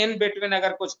 Because in between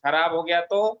अगर कुछ खराब हो गया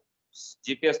तो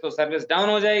जीपीएस तो सर्विस डाउन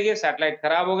हो जाएगी, सैटेलाइट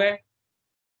खराब हो गए.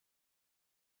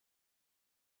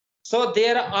 So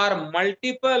there are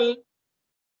multiple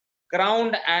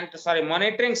ground and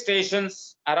monitoring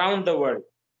stations around the world.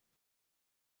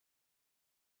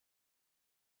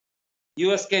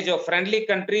 US के जो फ्रेंडली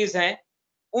कंट्रीज हैं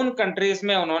उन कंट्रीज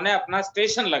में उन्होंने अपना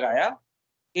स्टेशन लगाया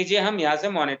कि जी हम यहां से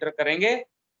मॉनिटर करेंगे.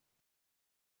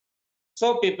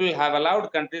 So people have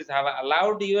allowed, countries have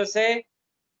allowed USA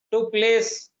to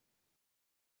place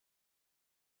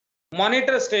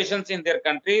monitor stations in their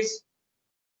countries,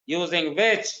 using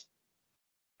which,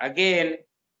 again,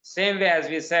 same way as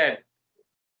we said,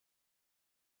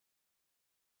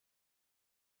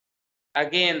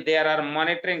 again there are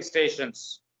monitoring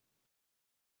stations,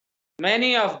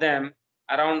 many of them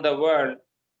around the world,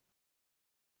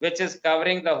 which is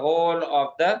covering the whole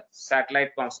of the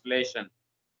satellite constellation.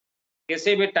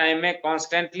 किसी भी time में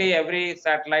constantly every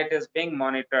satellite is being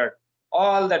monitored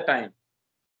all the time.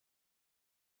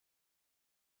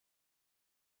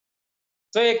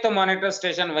 तो एक तो monitor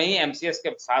station वही MCS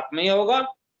के साथ में ही होगा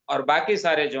और बाकी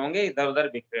सारे जो होंगे इधर उधर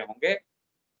बिखरे होंगे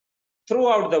through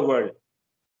out the world.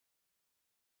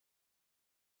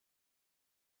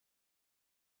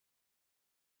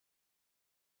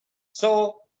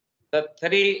 So the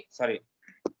three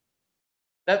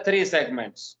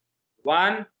segments.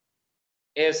 One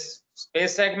is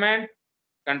space segment,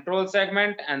 control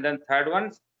segment, and then third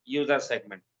one user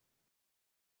segment.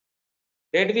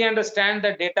 Did we understand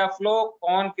the data flow?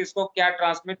 कौन किसको क्या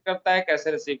ट्रांसमिट करता है,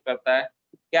 कैसे रिसीव करता है,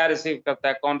 क्या रिसीव करता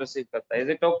है, कौन रिसीव करता है? Is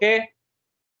it okay?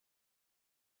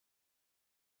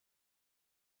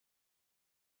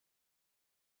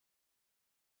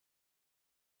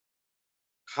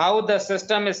 How the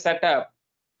system is set up?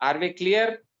 Are we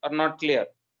clear or not clear?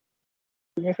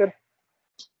 Yes, sir.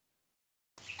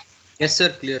 Yes, sir.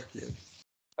 Clear.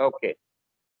 Okay.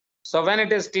 So when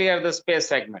it is clear, the space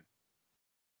segment.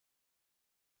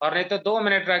 और नहीं तो 2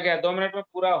 minute रह गया, 2 minute में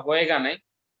पूरा होएगा नहीं.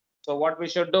 So what we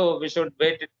should do, we should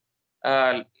wait,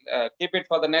 keep it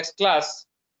for the next class.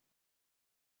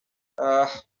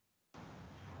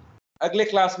 अगले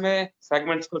क्लास में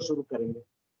सेगमेंट्स को शुरू करेंगे.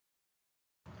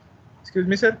 Excuse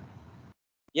me, sir.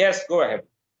 Yes, go ahead.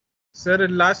 Sir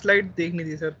last slide देखनी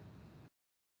थी सर.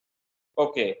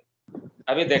 Okay.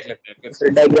 अभी देख लेते हैं फिर. सर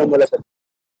डायग्राम वाला सर.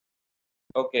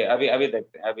 Okay, अभी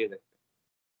देखते हैं.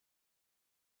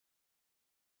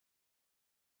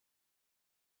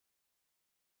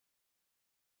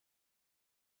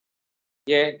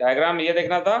 ये डायग्राम ये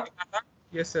देखना था.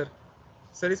 Yes sir.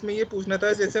 सर इसमें ये पूछना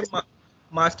था जैसे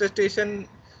मास्टर स्टेशन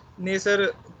ने सर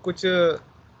कुछ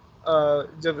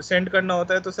जब सेंड करना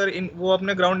होता है तो सर वो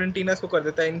अपने ग्राउंड एंटीनास को कर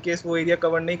देता है इन केस वो एरिया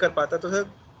कवर नहीं कर पाता. तो सर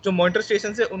जो मॉनिटर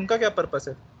स्टेशन है उनका क्या पर्पस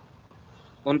है?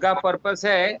 उनका पर्पस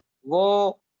है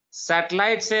वो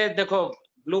सैटेलाइट से, देखो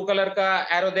ब्लू कलर का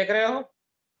एरो देख रहे हो?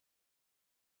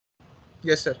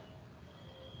 Yes sir.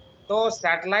 तो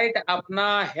सैटेलाइट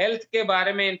अपना हेल्थ के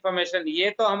बारे में इंफॉर्मेशन, ये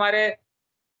तो हमारे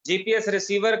जीपीएस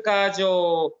रिसीवर का जो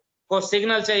को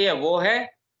सिग्नल चाहिए वो है.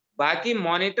 बाकी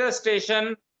मॉनिटर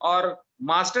स्टेशन और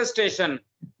master station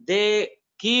they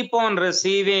keep on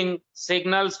receiving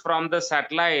signals from the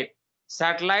satellite.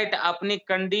 Satellite अपनी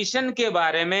कंडीशन के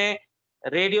बारे में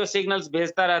रेडियो सिग्नल्स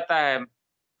भेजता रहता है.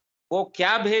 वो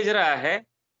क्या भेज रहा है,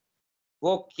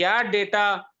 वो क्या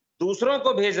डेटा दूसरों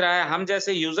को भेज रहा है, हम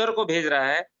जैसे यूजर को भेज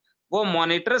रहा है, वो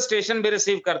मॉनिटर स्टेशन भी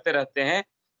रिसीव करते रहते हैं.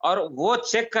 और वो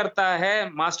चेक करता है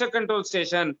मास्टर कंट्रोल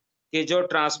स्टेशन कि जो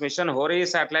ट्रांसमिशन हो रही है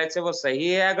सैटेलाइट से वो सही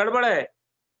है या गड़बड़ है.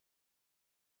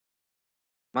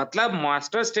 मतलब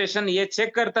मास्टर स्टेशन ये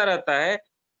चेक करता रहता है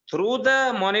थ्रू द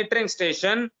मॉनिटरिंग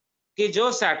स्टेशन कि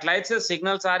जो सैटेलाइट से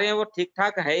सिग्नल्स आ रहे हैं वो ठीक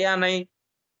ठाक है या नहीं.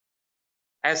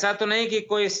 ऐसा तो नहीं कि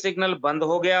कोई सिग्नल बंद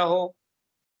हो गया हो.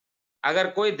 अगर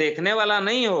कोई देखने वाला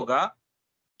नहीं होगा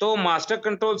तो मास्टर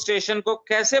कंट्रोल स्टेशन को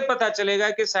कैसे पता चलेगा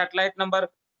कि सैटेलाइट नंबर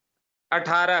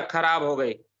 18 खराब हो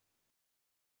गई?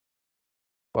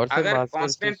 और सर अगर मास्टर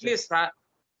कॉन्स्टेंटली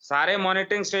सारे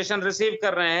मॉनिटरिंग स्टेशन रिसीव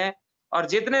कर रहे हैं और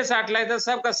जितने सैटेलाइट है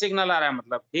सबका सिग्नल आ रहा है,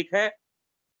 मतलब ठीक है।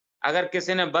 अगर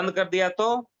किसी ने बंद कर दिया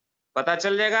तो पता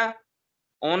चल जाएगा,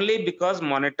 only because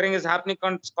monitoring is happening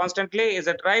constantly, is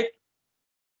it right?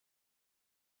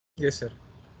 Yes sir.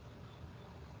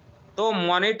 तो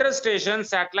मॉनिटर स्टेशन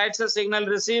सैटेलाइट से सिग्नल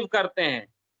रिसीव करते हैं,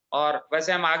 और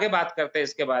वैसे हम आगे बात करते हैं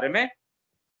इसके बारे में,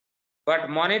 बट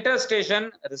मॉनिटर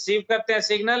स्टेशन रिसीव करते हैं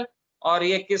सिग्नल और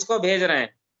ये किसको भेज रहे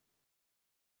हैं?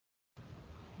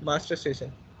 Master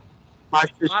station.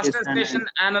 Master station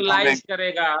analyse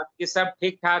करेगा कि सब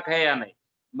ठीक ठाक है या नहीं।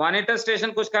 मॉनिटर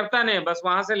स्टेशन कुछ करता नहीं, बस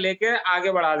वहां से लेके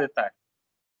आगे बढ़ा देता है।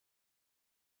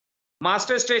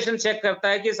 मास्टर स्टेशन चेक करता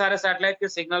है कि सारे सैटेलाइट के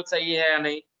सिग्नल सही है या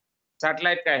नहीं,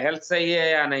 सैटेलाइट का हेल्थ सही है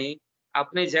या नहीं,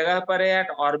 अपनी जगह पर है,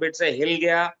 ऑर्बिट से हिल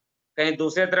गया, कहीं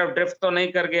दूसरे तरफ ड्रिफ्ट तो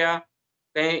नहीं कर गया,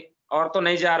 कहीं और तो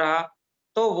नहीं जा रहा।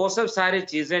 तो वो सब सारी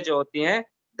चीजें जो होती हैं,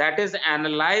 that is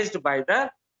analysed by the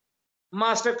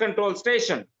master control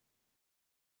station.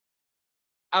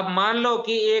 अब मान लो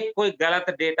कि एक कोई गलत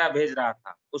डेटा भेज रहा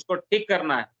था, उसको ठीक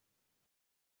करना है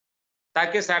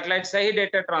ताकि सैटेलाइट सही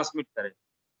डेटा ट्रांसमिट करे।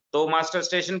 तो मास्टर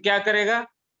स्टेशन क्या करेगा?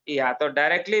 या तो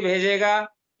डायरेक्टली भेजेगा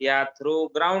या थ्रू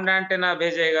ग्राउंड एंटेना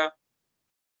भेजेगा।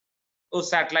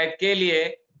 उस सैटेलाइट के लिए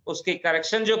उसकी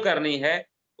करेक्शन जो करनी है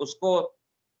उसको,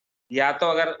 या तो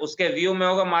अगर उसके व्यू में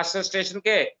होगा मास्टर स्टेशन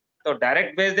के तो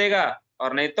डायरेक्ट भेज देगा,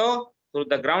 और नहीं तो through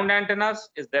the ground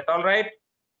antennas. Is that all right?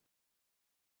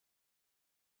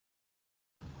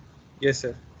 Yes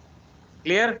sir.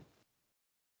 Clear?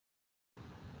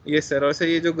 Yes sir. और सर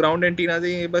ये जो ग्राउंड एंटीना है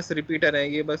ये बस रिपीटर है,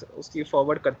 ये बस उसकी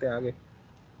फॉरवर्ड करते हैं आगे।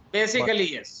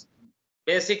 Basically yes,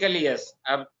 basically yes.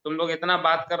 अब तुम लोग इतना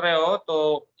बात कर रहे हो तो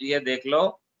ये देख लो,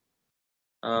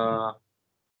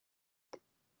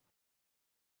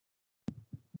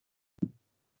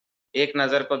 एक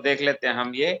नजर को देख लेते हैं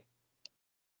हम। ये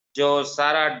जो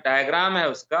सारा डायग्राम है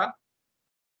उसका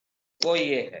वो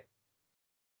ये है।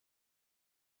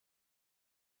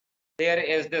 There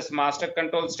is this master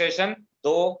control station,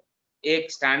 दो,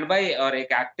 एक स्टैंड बाई और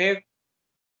एक एक्टिव।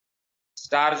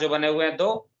 स्टार जो बने हुए हैं दो,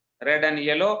 रेड एंड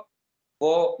येलो,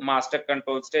 वो मास्टर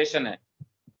कंट्रोल स्टेशन है।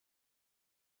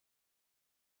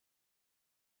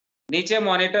 नीचे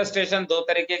मॉनिटर स्टेशन दो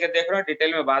तरीके के देख रहे हो,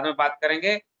 डिटेल में बाद में बात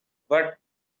करेंगे, but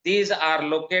these are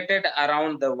located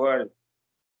around the world.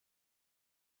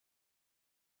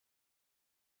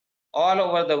 All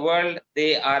over the world they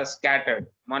are scattered.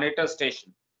 Monitor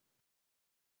station,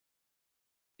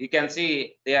 you can see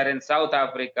they are in South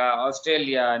Africa,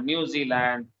 Australia, New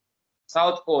Zealand,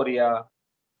 South Korea,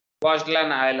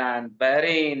 Kwajalein Island,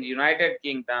 Bahrain, United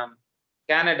Kingdom,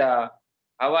 Canada,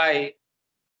 Hawaii.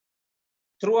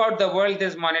 Throughout the world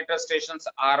these monitor stations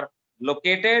are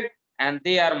located, and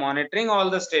they are monitoring all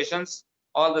the stations,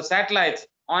 all the satellites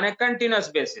on a continuous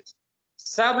basis.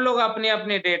 सब लोग अपनी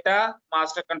अपनी data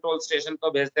master control station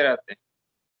को भेजते रहते हैं।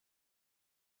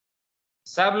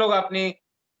 सब लोग अपनी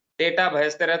डेटा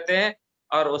भेजते रहते हैं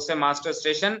और उससे मास्टर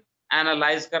स्टेशन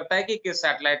एनालाइज करता है कि किस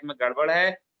सैटेलाइट में गड़बड़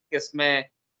है, किस में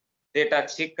डेटा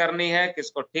ठीक करनी है,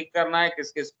 किसको ठीक करना है,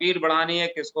 किसकी स्पीड बढ़ानी है,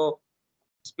 किसको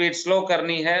स्पीड स्लो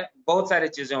करनी है। बहुत सारी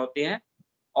चीजें होती हैं।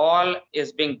 All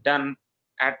is being done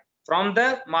at from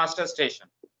the master station.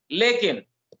 लेकिन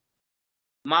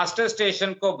मास्टर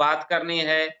स्टेशन को बात करनी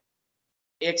है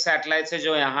एक सैटेलाइट से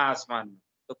जो यहाँ आसमान में,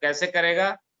 तो कैसे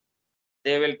करेगा?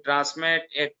 They will transmit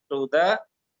it to the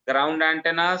ground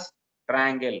antennas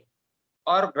triangle,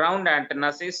 और ग्राउंड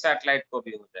एंटेना से इस सैटेलाइट को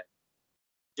भी हो जाए।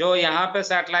 जो यहाँ पे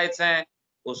सैटेलाइट्स हैं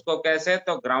उसको कैसे?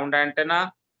 तो ग्राउंड एंटेना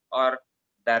और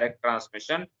direct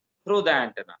transmission through the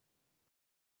antenna.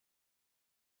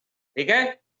 ठीक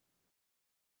है?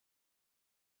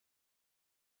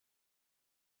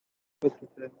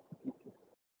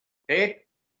 ठीक,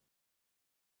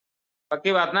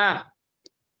 पक्की बात ना?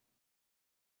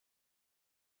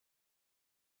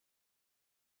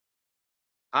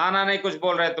 हाँ ना नहीं कुछ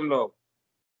बोल रहे तुम लोग?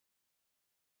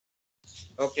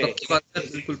 ओके, पक्की बात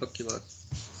सर, बिल्कुल पक्की बात।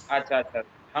 अच्छा अच्छा,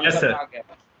 हम Yes, सब sir. आ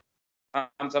गया।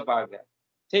 हाँ, हम सब आ गया।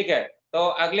 ठीक है, तो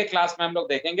अगले क्लास में हम लोग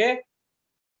देखेंगे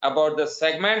about the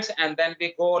segments, and then we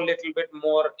go a little bit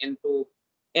more into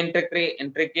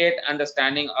intricate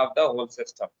understanding of the whole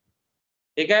system.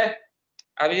 ठीक है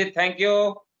अभिजीत, थैंक यू।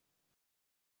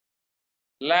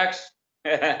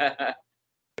 लक्ष्य,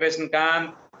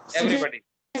 Krishnakant, everybody.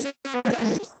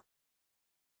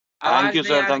 Thank you,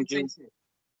 sir. Thank you.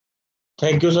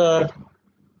 Thank you, sir.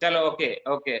 चलो ओके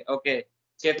ओके ओके।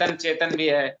 चेतन, चेतन भी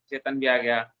है, चेतन भी आ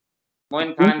गया,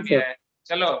 मोइन खान भी है।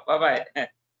 चलो bye bye,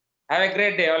 have a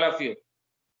great day all of you.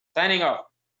 Signing off.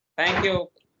 Thank you.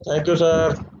 Thank you,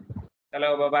 sir.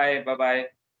 चलो बाय बाय, बाय बाय।